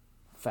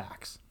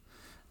 Facts.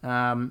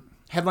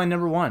 Headline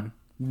number 1.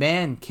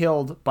 Man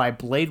killed by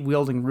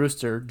blade-wielding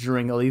rooster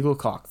during illegal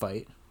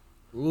cockfight.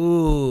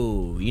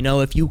 Ooh,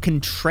 if you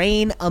can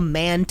train a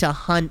man to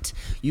hunt,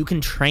 you can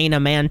train a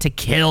man to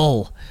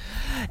kill.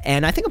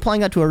 And I think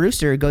applying that to a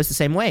rooster goes the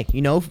same way.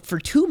 For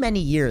too many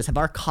years have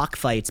our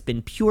cockfights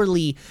been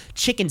purely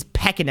chickens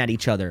pecking at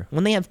each other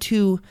when they have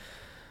two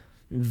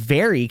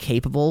very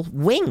capable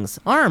wings,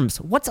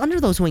 arms. What's under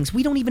those wings?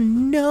 We don't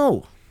even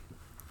know.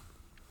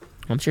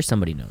 I'm sure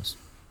somebody knows.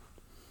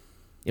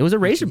 It was a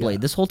razor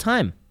blade this whole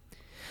time.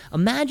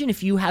 Imagine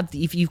if you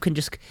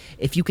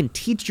can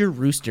teach your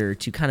rooster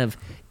to kind of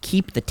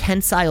keep the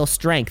tensile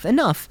strength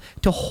enough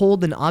to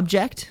hold an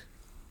object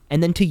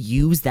and then to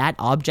use that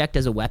object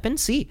as a weapon.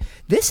 See,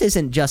 this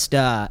isn't just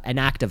an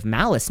act of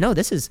malice. No,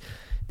 this is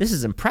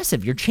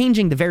impressive. You're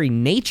changing the very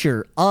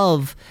nature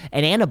of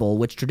an animal,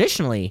 which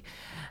traditionally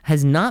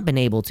has not been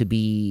able to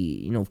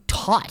be,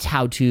 taught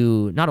how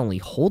to not only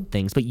hold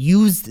things but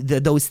use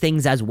those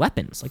things as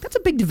weapons. Like that's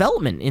a big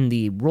development in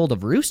the world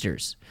of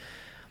roosters.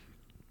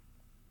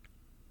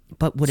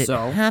 But would it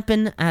So?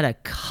 happen at a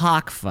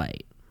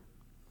cockfight?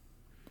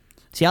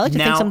 See, I like to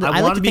Now, think something. I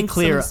like want to to be think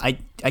clear. some-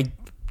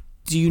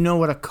 Do you know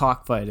what a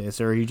cockfight is,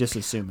 or are you just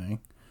assuming?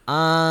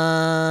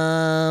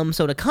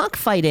 So the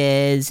cockfight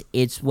is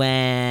it's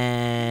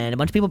when a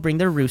bunch of people bring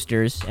their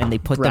roosters and they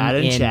put Brad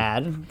them and in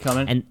Chad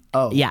coming. and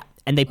oh, yeah,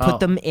 and they put Oh.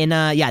 them in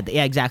a yeah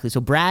exactly.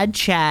 So Brad,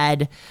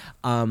 Chad,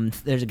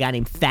 there's a guy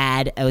named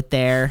Thad out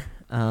there.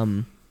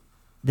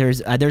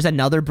 There's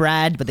another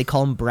Brad, but they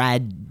call him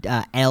Brad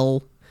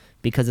L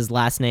because his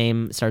last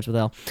name starts with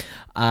L.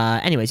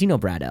 Anyways,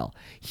 Brad L.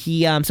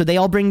 He so they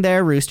all bring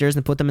their roosters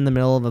and put them in the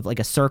middle of like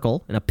a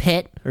circle in a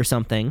pit or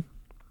something,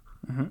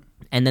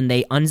 and then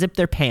they unzip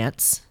their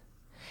pants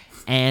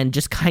and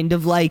just kind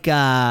of like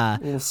a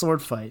little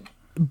sword fight.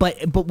 but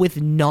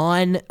with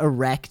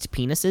non-erect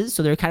penises,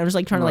 so they're kind of just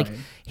like trying to like Right.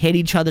 hit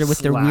each other with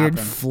their weird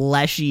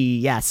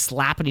Slapping.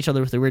 slapping each other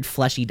with their weird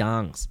fleshy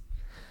dongs.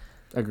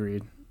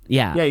 Agreed.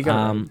 Yeah. Yeah, you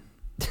got it.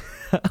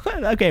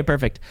 Okay,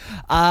 perfect.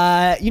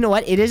 You know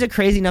what? It is a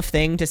crazy enough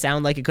thing to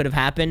sound like it could have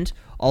happened,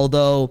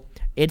 although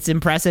it's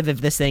impressive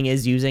if this thing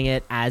is using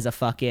it as a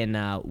fucking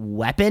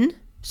weapon.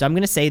 So I'm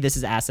going to say this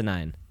is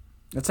asinine.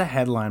 That's a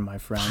headline, my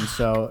friend.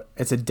 So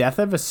it's a death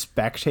of a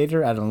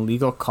spectator at an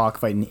illegal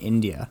cockfight in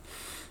India.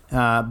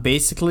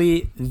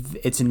 Basically,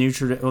 it's a new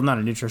tradition. Well, not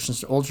a new tradition.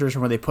 It's an old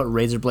tradition where they put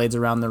razor blades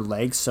around their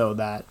legs so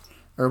that,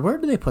 or where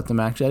do they put them?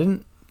 Actually, I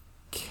didn't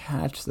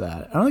catch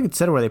that. I don't think it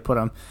said where they put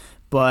them,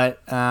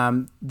 but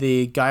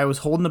the guy was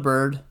holding the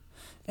bird,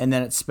 and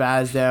then it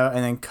spazzed out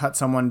and then cut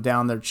someone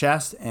down their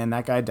chest, and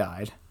that guy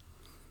died.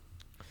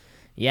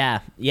 Yeah.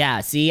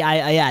 See,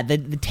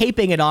 the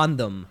taping it on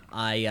them.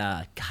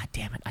 God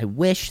damn it. I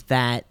wish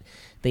that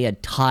they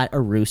had taught a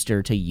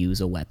rooster to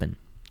use a weapon.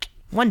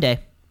 One day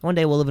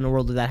we'll live in a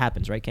world where that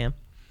happens, right, Cam?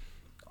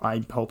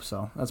 I hope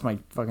so. That's my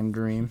fucking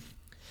dream.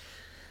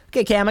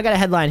 Okay, Cam, I got a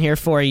headline here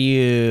for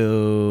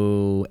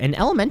you. An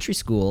elementary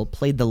school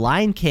played The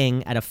Lion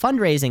King at a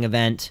fundraising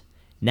event.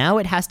 Now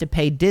it has to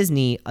pay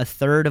Disney a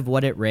third of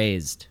what it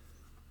raised.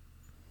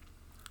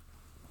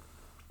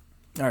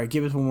 All right,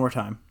 give us one more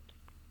time.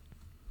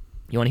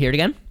 You want to hear it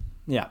again?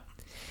 Yeah.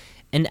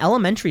 An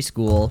elementary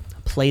school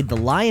played The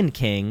Lion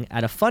King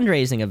at a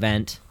fundraising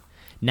event.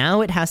 Now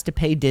it has to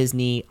pay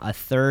Disney a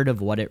third of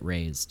what it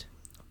raised.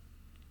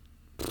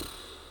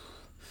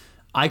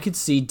 I could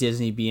see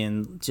Disney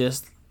being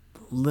just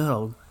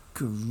little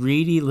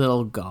greedy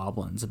little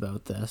goblins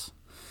about this.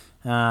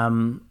 I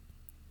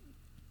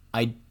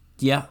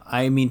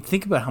mean,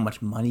 think about how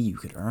much money you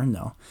could earn,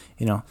 though.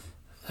 You know,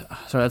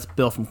 so that's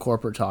Bill from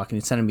corporate talking.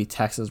 He's sending me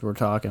texts as we're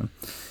talking.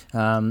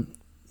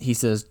 He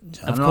says,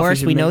 "Of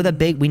course, we know that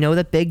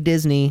Big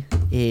Disney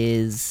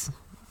is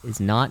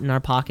not in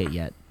our pocket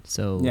yet.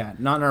 So yeah,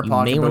 not in our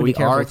pocket, but we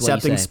are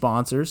accepting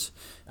sponsors.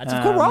 That's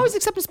of course, we're always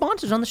accepting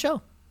sponsors on the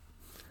show.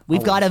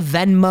 We've got a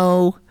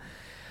Venmo,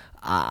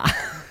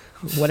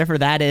 whatever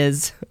that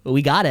is.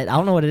 We got it. I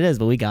don't know what it is,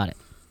 but we got it.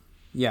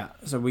 Yeah,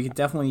 so we could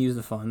definitely use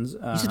the funds.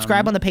 You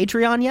subscribe on the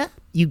Patreon yet?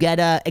 You get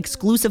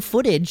exclusive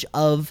footage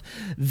of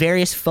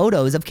various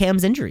photos of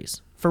Cam's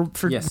injuries for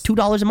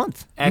 $2 a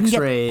month.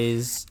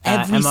 X-rays,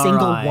 every MRIs,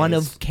 single one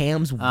of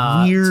Cam's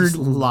weird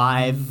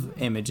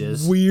live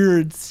images,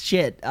 weird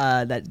shit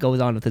that goes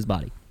on with his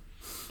body.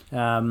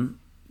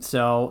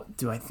 So,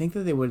 do I think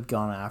that they would have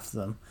gone after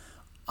them?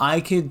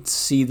 I could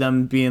see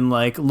them being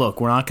like,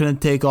 "Look, we're not going to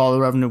take all the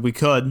revenue. We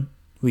could.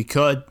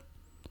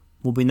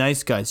 We'll be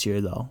nice guys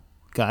here, though.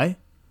 Okay,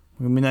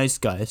 we're gonna be nice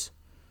guys.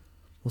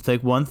 We'll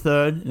take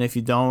 1/3, and if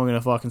you don't, we're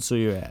gonna fucking sue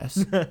your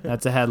ass."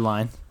 That's a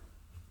headline.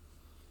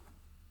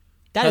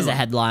 That is a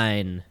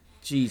headline.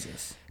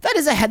 Jesus. That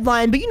is a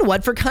headline, but you know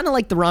what? For kind of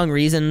like the wrong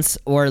reasons,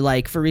 or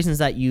like for reasons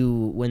that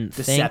you wouldn't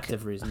think.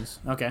 Deceptive reasons.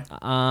 Okay.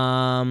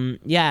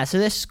 Yeah. So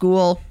this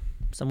school,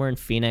 somewhere in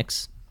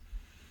Phoenix,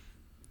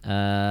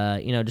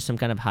 just some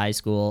kind of high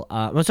school.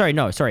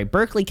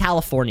 Berkeley,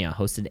 California,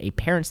 hosted a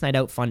Parents' Night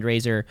Out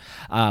fundraiser,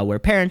 where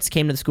parents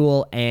came to the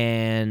school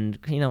and,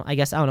 I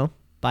guess, I don't know,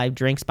 buy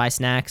drinks, buy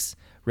snacks,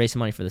 raise some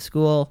money for the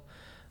school.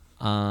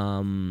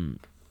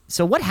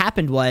 So what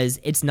happened was,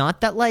 it's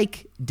not that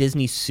like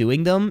Disney's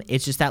suing them.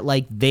 It's just that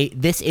like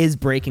this is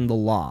breaking the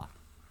law.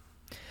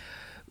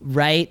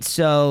 Right,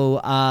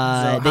 so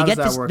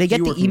they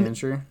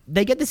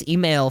get this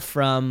email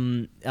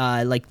from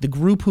the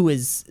group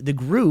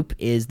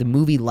is the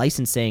Movie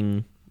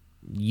Licensing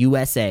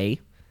USA,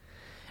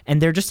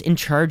 and they're just in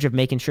charge of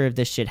making sure if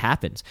this shit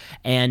happens.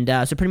 And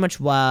so pretty much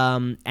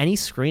any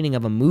screening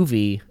of a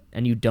movie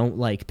and you don't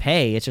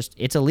pay,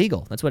 it's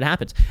illegal. That's what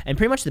happens. And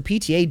pretty much the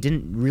PTA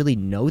didn't really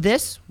know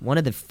this. One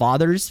of the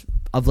fathers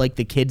of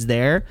the kids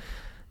there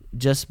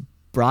just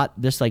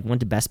went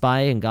to Best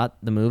Buy and got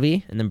the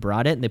movie and then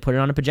brought it and they put it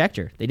on a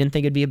projector. They didn't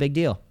think it'd be a big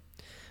deal.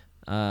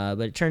 But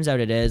it turns out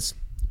it is.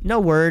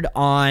 No word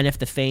on if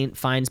the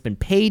fine's been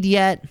paid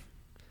yet.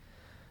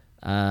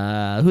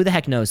 Who the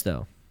heck knows,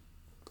 though?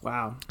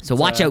 Wow. So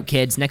watch out,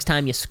 kids. Next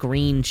time you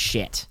screen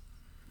shit.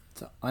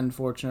 It's an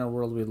unfortunate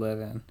world we live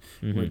in.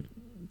 Mm-hmm.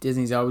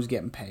 Disney's always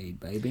getting paid,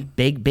 baby.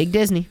 Big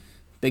Disney.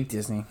 Big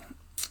Disney.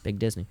 Big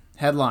Disney.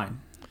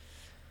 Headline.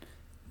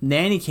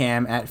 Nanny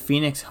cam at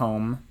Phoenix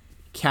home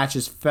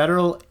catches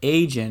federal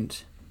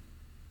agent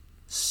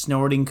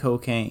snorting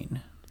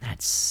cocaine.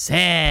 That's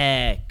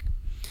sick.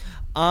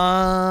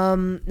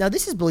 Now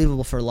this is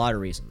believable for a lot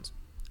of reasons.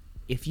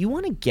 If you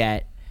want to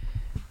get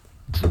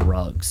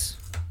drugs,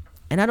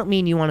 and I don't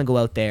mean you want to go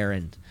out there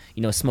and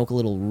smoke a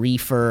little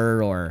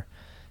reefer or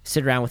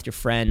sit around with your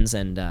friends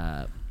and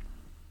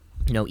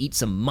eat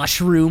some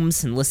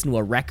mushrooms and listen to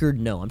a record.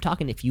 No, I'm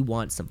talking if you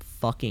want some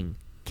fucking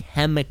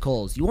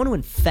chemicals. You want to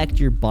infect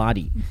your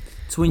body.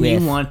 It's when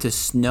you want to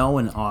snow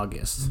in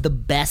August. The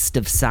best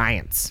of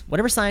science.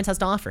 Whatever science has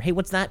to offer. Hey,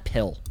 what's that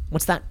pill?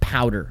 What's that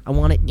powder? I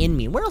want it in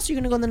me. Where else are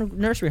you going to go in the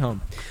nursery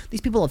home?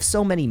 These people have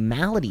so many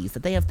maladies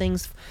that they have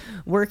things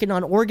working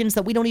on organs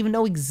that we don't even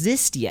know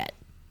exist yet.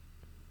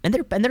 And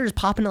they're just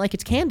popping it like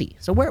it's candy.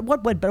 So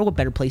what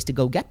better place to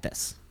go get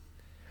this?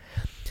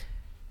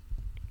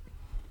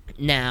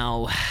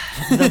 Now,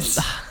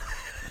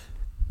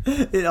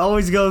 it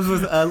always goes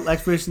with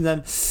explanation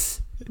then.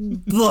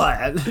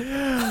 But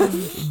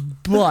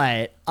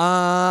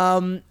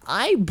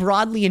I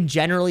broadly and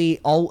generally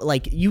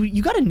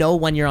you got to know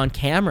when you're on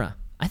camera.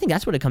 I think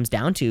that's what it comes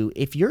down to.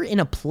 If you're in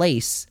a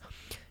place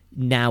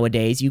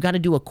nowadays, you got to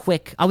do a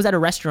quick. I was at a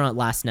restaurant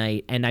last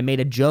night and I made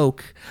a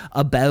joke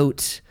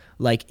about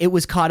like it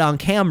was caught on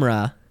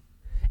camera,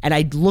 and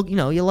I look,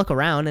 you look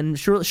around and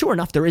sure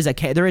enough, there is a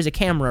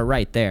camera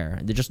right there.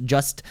 They're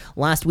just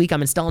last week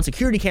I'm installing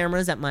security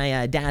cameras at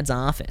my dad's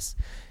office.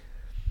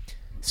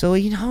 So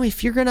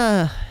if you're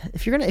gonna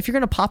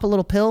pop a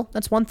little pill,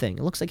 that's one thing.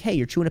 It looks like, hey,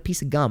 you're chewing a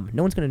piece of gum.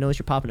 No one's gonna notice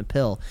you're popping a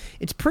pill.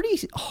 It's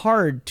pretty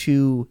hard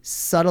to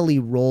subtly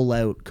roll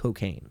out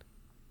cocaine.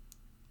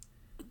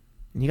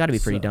 And you got to be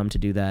pretty dumb to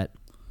do that.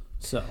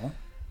 So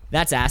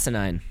that's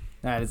asinine.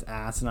 That is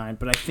asinine,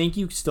 but I think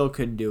you still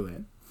could do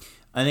it.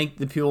 I think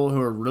the people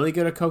who are really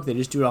good at coke, they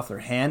just do it off their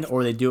hand,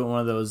 or they do it in one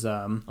of those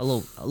a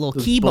little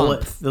those key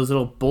bullet, bump. those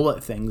little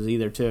bullet things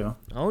either too.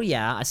 Oh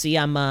yeah, I see.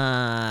 I'm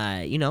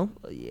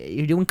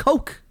you're doing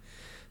coke.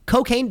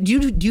 Cocaine? Do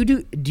you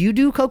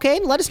do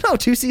cocaine? Let us know.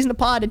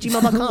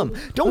 2seasonapod@gmail.com.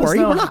 Don't worry,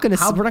 we're not gonna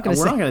tell anybody.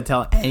 We're not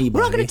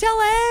gonna tell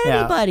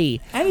anybody.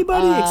 Yeah.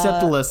 Anybody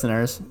except the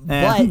listeners.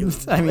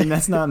 And, I mean,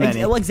 that's not many.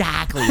 Well,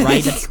 exactly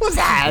right. What's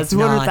that? It's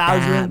not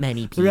 200,000. that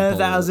many people.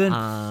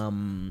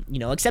 300,000.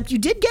 Except you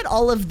did get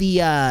all of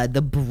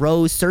the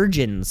bro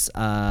surgeons.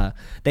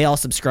 They all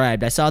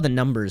subscribed. I saw the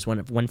numbers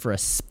went for a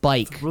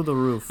spike Through the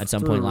roof. at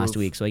some point last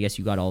week. So I guess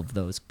you got all of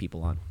those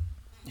people on.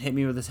 Hit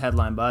me with this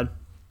headline, bud.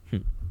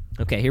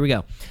 Okay, here we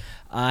go.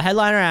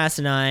 Headliner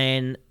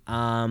asinine.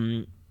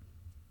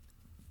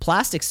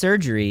 Plastic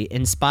surgery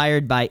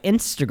inspired by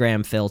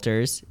Instagram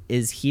filters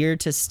is here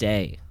to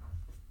stay.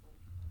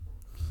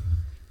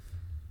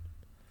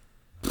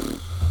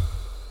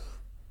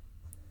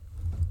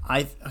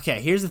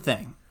 Okay, here's the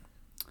thing.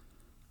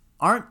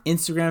 Aren't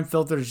Instagram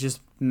filters just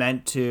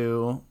meant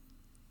to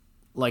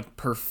like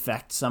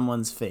perfect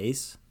someone's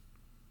face?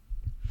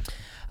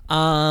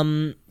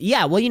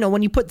 Yeah, well,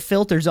 when you put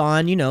filters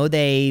on,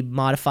 they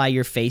modify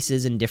your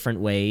faces in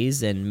different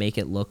ways and make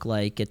it look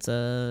like it's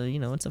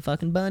it's a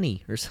fucking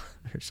bunny or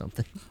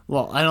something.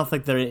 Well, I don't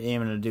think they're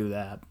aiming to do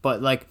that,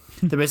 but like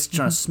they're basically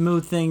trying to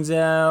smooth things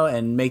out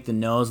and make the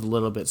nose a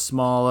little bit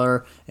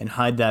smaller and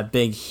hide that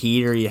big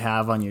heater you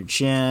have on your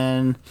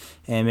chin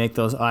and make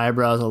those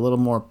eyebrows a little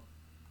more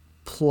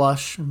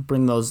plush and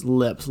bring those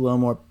lips a little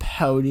more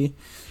pouty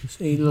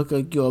so you look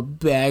like you're a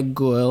bad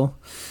girl.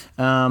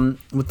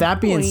 With that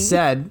being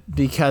said,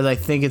 because I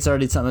think it's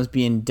already something that's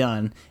being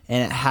done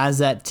and it has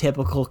that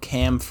typical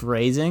Cam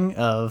phrasing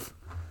of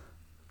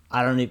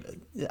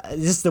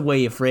just the way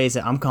you phrase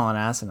it, I'm calling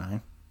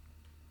asinine.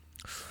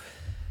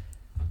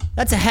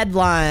 That's a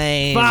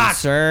headline, Fuck.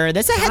 sir.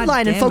 That's a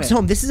headline, and damn folks it. at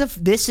home, this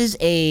is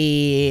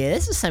a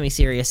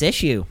semi-serious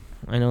issue.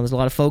 I know there's a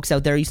lot of folks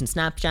out there using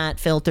Snapchat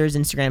filters,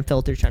 Instagram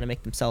filters, trying to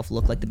make themselves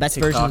look like the best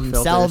version of TikTok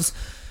themselves.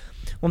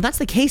 Well, if that's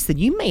the case, then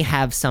you may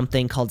have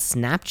something called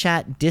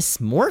Snapchat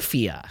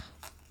dysmorphia.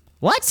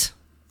 What?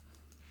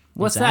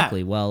 What's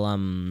exactly? that? Well,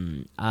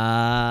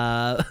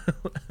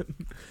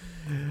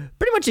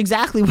 pretty much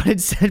exactly what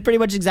it said. Pretty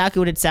much exactly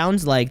what it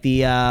sounds like.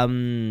 The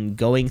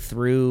going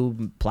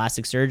through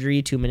plastic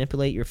surgery to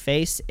manipulate your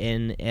face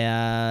in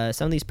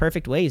some of these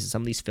perfect ways.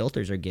 Some of these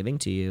filters are giving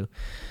to you.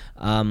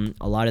 A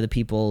lot of the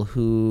people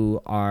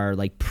who are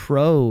like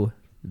pro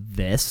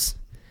this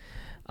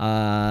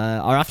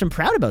are often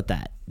proud about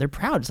that. They're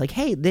proud. It's like,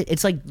 hey,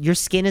 it's like your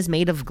skin is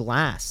made of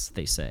glass,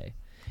 they say.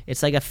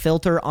 It's like a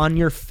filter on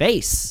your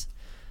face,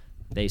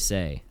 they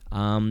say.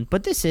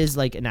 But this is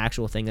like an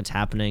actual thing that's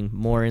happening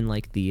more in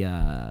like the,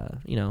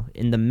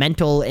 in the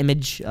mental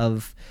image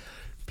of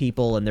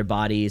people and their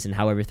bodies and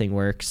how everything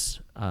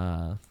works.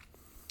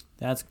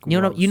 That's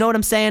gross. You know what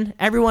I'm saying?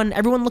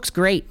 Everyone looks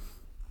great.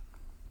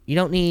 You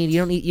don't need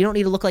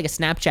to look like a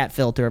Snapchat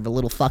filter of a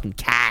little fucking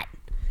cat.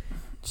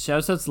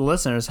 Shouts out to the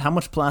listeners. How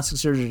much plastic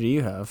surgery do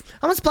you have?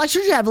 How much plastic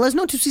surgery do you have? Let us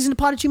know.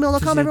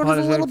 2seasonapod@gmail.com. Everyone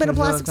has a little bit of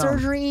plastic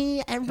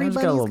surgery.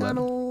 Everybody's got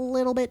a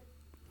little bit.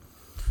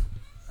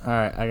 All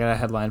right, I got a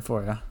headline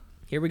for you.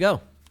 Here we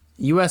go.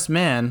 U.S.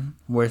 man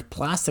wears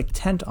plastic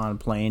tent on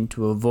plane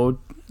to avoid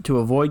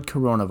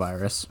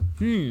coronavirus.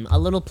 A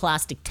little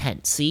plastic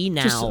tent. See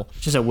now.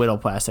 Just a little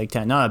plastic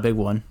tent, not a big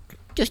one.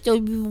 Just a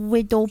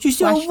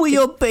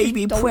little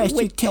baby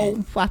plastic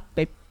tent.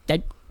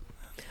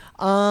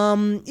 So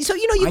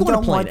you go on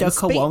a plane.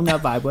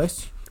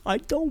 Coronavirus. I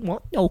don't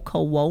want no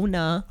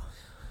corona.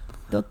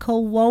 The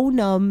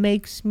corona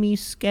makes me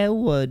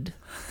scared.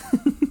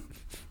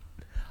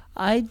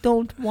 I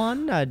don't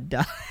wanna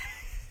die.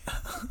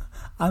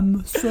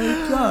 I'm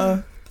so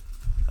glad.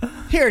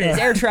 Here it is.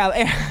 Here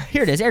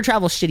it is. Air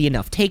travel's shitty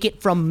enough. Take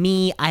it from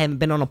me. I haven't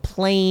been on a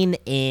plane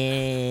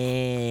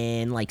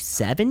in like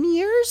 7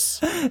 years.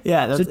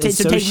 Yeah, that's take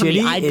from me.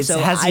 shitty. It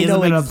hasn't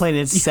been on a plane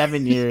in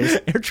 7 years.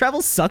 Air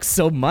travel sucks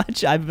so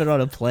much. I've been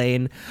on a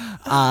plane,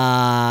 in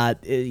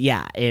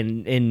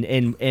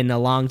a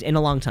long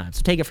time.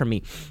 So take it from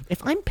me.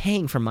 If I'm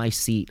paying for my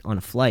seat on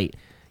a flight,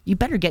 you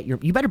better bet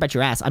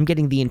your ass I'm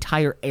getting the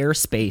entire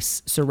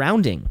airspace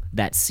surrounding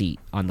that seat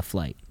on the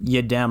flight.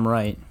 You're damn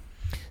right.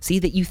 See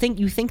that you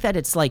think that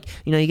it's like,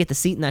 you get the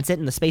seat and that's it,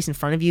 and the space in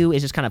front of you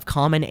is just kind of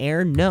common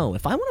air. No,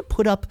 if I want to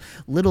put up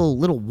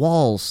little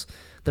walls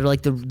that are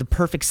like the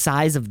perfect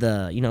size of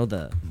the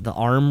the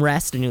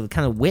armrest and the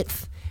kind of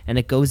width, and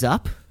it goes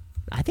up,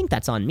 I think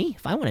that's on me.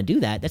 If I want to do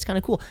that, that's kind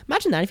of cool.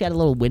 Imagine that if you had a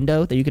little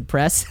window that you could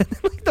press, and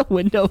like the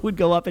window would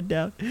go up and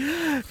down,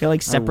 kind of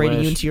like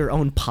separating you into your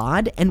own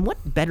pod. And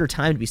what better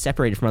time to be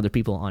separated from other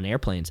people on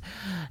airplanes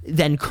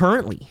than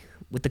currently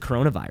with the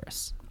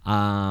coronavirus?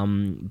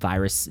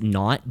 Virus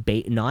not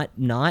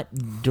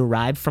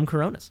derived from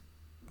coronas.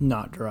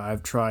 Not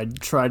derived. Tried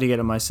to get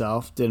it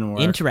myself. Didn't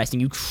work. Interesting.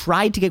 You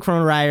tried to get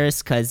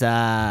coronavirus because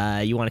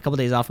you want a couple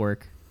days off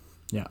work.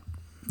 Yeah,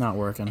 not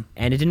working.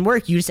 And it didn't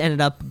work. You just ended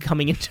up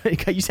coming into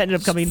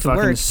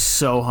work.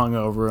 So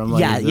hungover. I'm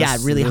like,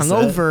 really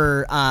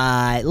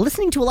hungover.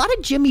 Listening to a lot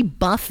of Jimmy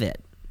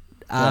Buffett.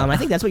 I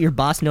think that's what your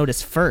boss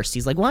noticed first.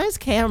 He's like, "Why is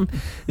Cam's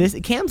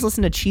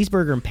listening to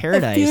Cheeseburger in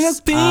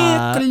Paradise?"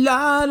 Pina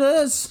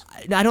coladas.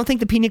 I don't think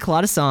the Pina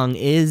Colada song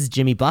is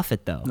Jimmy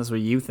Buffett though. That's what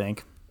you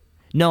think.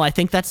 No, I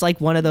think that's like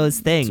one of those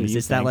things.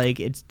 It's that like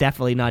it's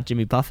definitely not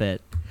Jimmy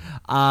Buffett.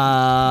 You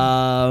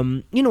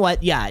know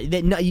what? Yeah,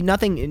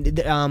 nothing.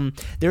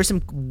 There are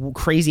some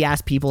crazy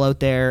ass people out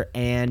there,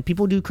 and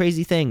people do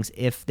crazy things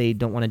if they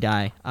don't want to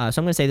die. So I'm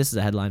gonna say this is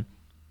a headline.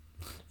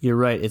 You're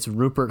right. It's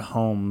Rupert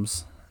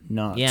Holmes,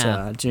 not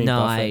Jimmy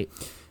Buffett.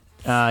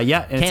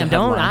 And Cam,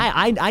 don't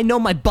I know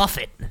my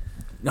Buffett.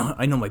 No,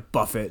 I know my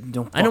Buffett.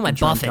 I know my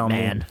Buffett,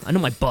 man. I know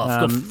my Buff.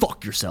 Go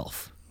fuck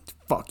yourself.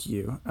 Fuck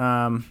you.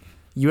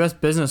 U.S.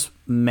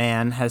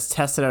 businessman has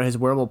tested out his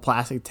wearable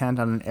plastic tent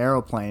on an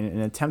aeroplane in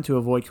an attempt to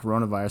avoid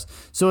coronavirus.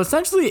 So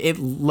essentially,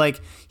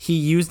 he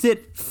used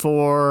it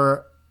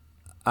for,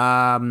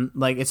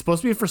 it's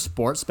supposed to be for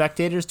sports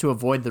spectators to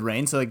avoid the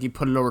rain. So you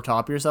put it over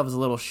top of yourself as a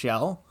little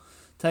shell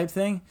type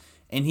thing.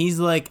 And he's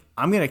like,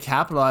 I'm gonna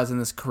capitalize on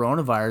this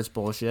coronavirus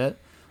bullshit.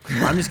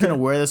 I'm just gonna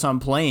wear this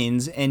on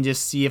planes and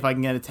just see if I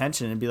can get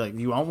attention and be like,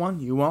 you want one?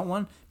 You want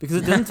one? Because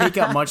it doesn't take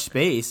up much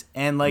space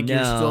and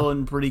you're still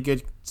in pretty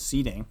good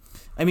seating.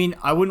 I mean,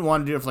 I wouldn't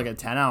want to do it for a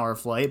 10-hour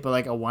flight,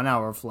 but a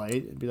 1-hour flight,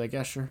 it'd be like,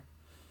 yeah, sure.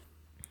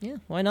 Yeah,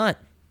 why not?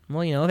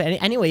 Well,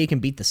 any way you can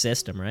beat the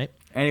system, right?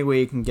 Any way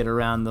you can get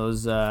around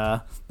those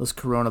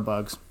corona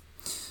bugs.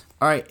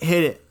 All right,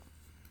 hit it.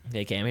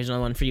 Okay, Cam, here's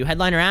another one for you.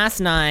 Headliner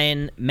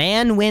asinine: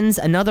 man wins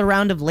another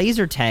round of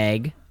laser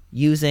tag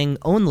using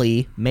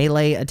only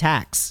melee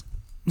attacks.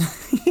 Did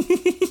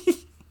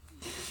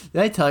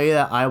I tell you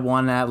that I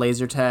won that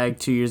laser tag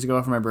 2 years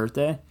ago for my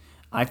birthday?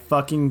 I'm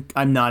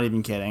not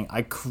even kidding.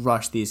 I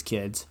crushed these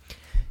kids.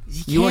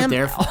 You weren't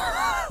there for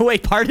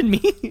Wait, pardon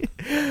me?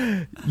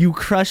 You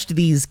crushed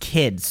these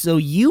kids. So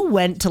you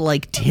went to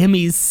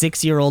Timmy's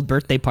 6-year-old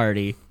birthday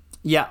party.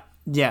 Yeah.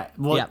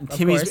 Well,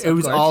 it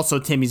was also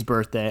Timmy's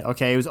birthday.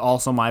 Okay, it was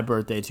also my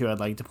birthday too. I'd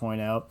like to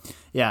point out.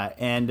 Yeah,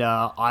 and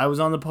I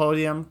was on the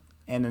podium,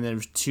 and then there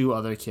was 2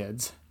 other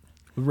kids.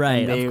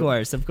 Right, of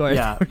course.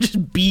 Yeah, we're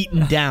just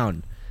beaten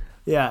down.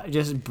 Yeah,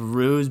 just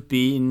bruised,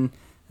 beaten,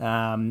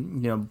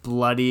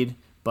 bloodied.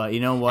 But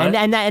you know what?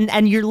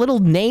 And your little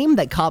name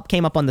that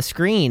came up on the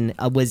screen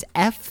was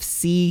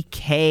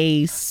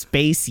FCK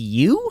space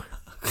U.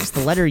 Just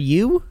the letter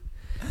U.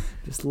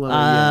 Just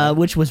little,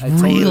 which was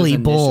really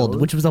bold.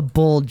 Which was a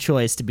bold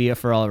choice to be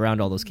for all around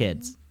all those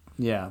kids.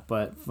 Yeah,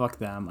 but fuck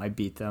them. I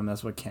beat them.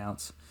 That's what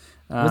counts.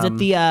 Was it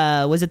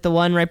the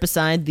one right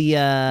beside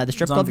the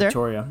strip club there?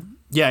 Victoria.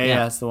 Yeah,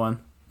 that's the one.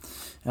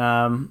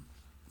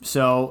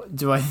 So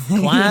do I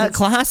think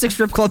classic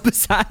strip club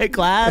beside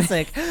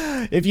classic?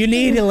 If you're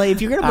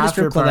gonna put a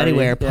strip club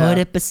anywhere, put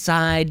it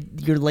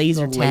beside your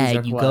laser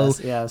tag. You go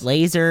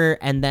laser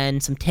and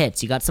then some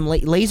tits. You got some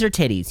laser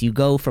titties. You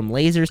go from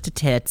lasers to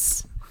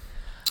tits.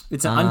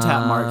 It's an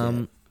untapped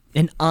market.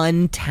 An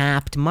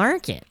untapped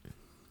market.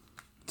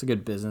 It's a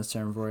good business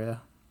term for you.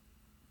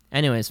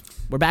 Anyways,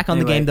 we're back on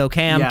the game though,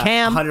 Cam. Yeah,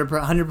 Cam,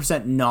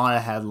 100% not a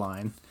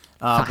headline.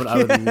 But I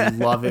would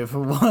love it if it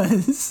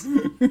was.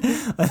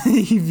 I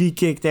think you'd be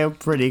kicked out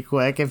pretty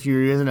quick if you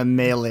were using a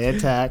melee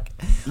attack.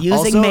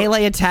 Using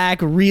melee attack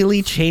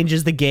really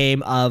changes the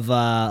game of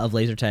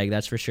laser tag.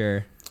 That's for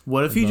sure.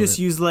 What if you just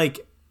use a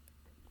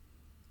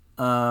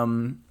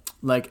taser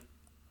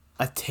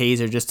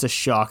just to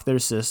shock their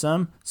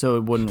system so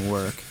it wouldn't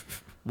work?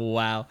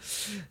 Wow.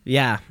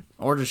 Yeah.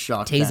 Or just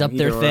shock tase them, up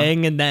their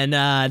thing, and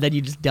then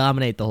you just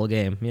dominate the whole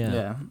game.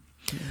 Yeah.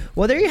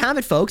 Well, there you have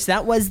it, folks.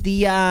 That was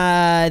the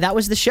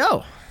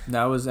show.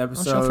 That was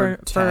episode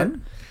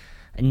 10?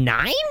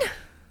 9?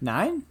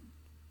 9?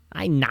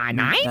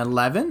 9?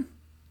 11?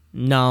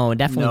 No,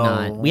 definitely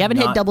not. We haven't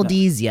hit double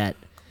D's yet.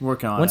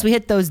 Working on Once we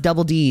hit those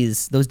double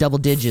D's, those double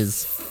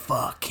digits.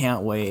 Fuck,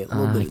 can't wait.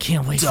 I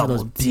can't wait for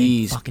those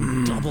D's.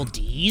 Fucking double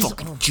D's.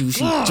 Fucking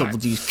juicy double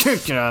D's.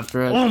 Kick it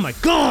after it. Oh my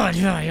god.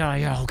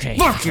 Yeah. Okay.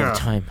 Fuck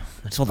yeah.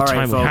 That's all the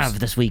time we have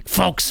this week,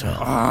 folks.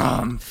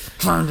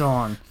 Turned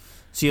on.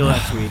 See you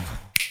next week.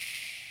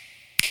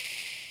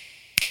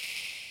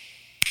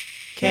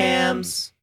 Cams.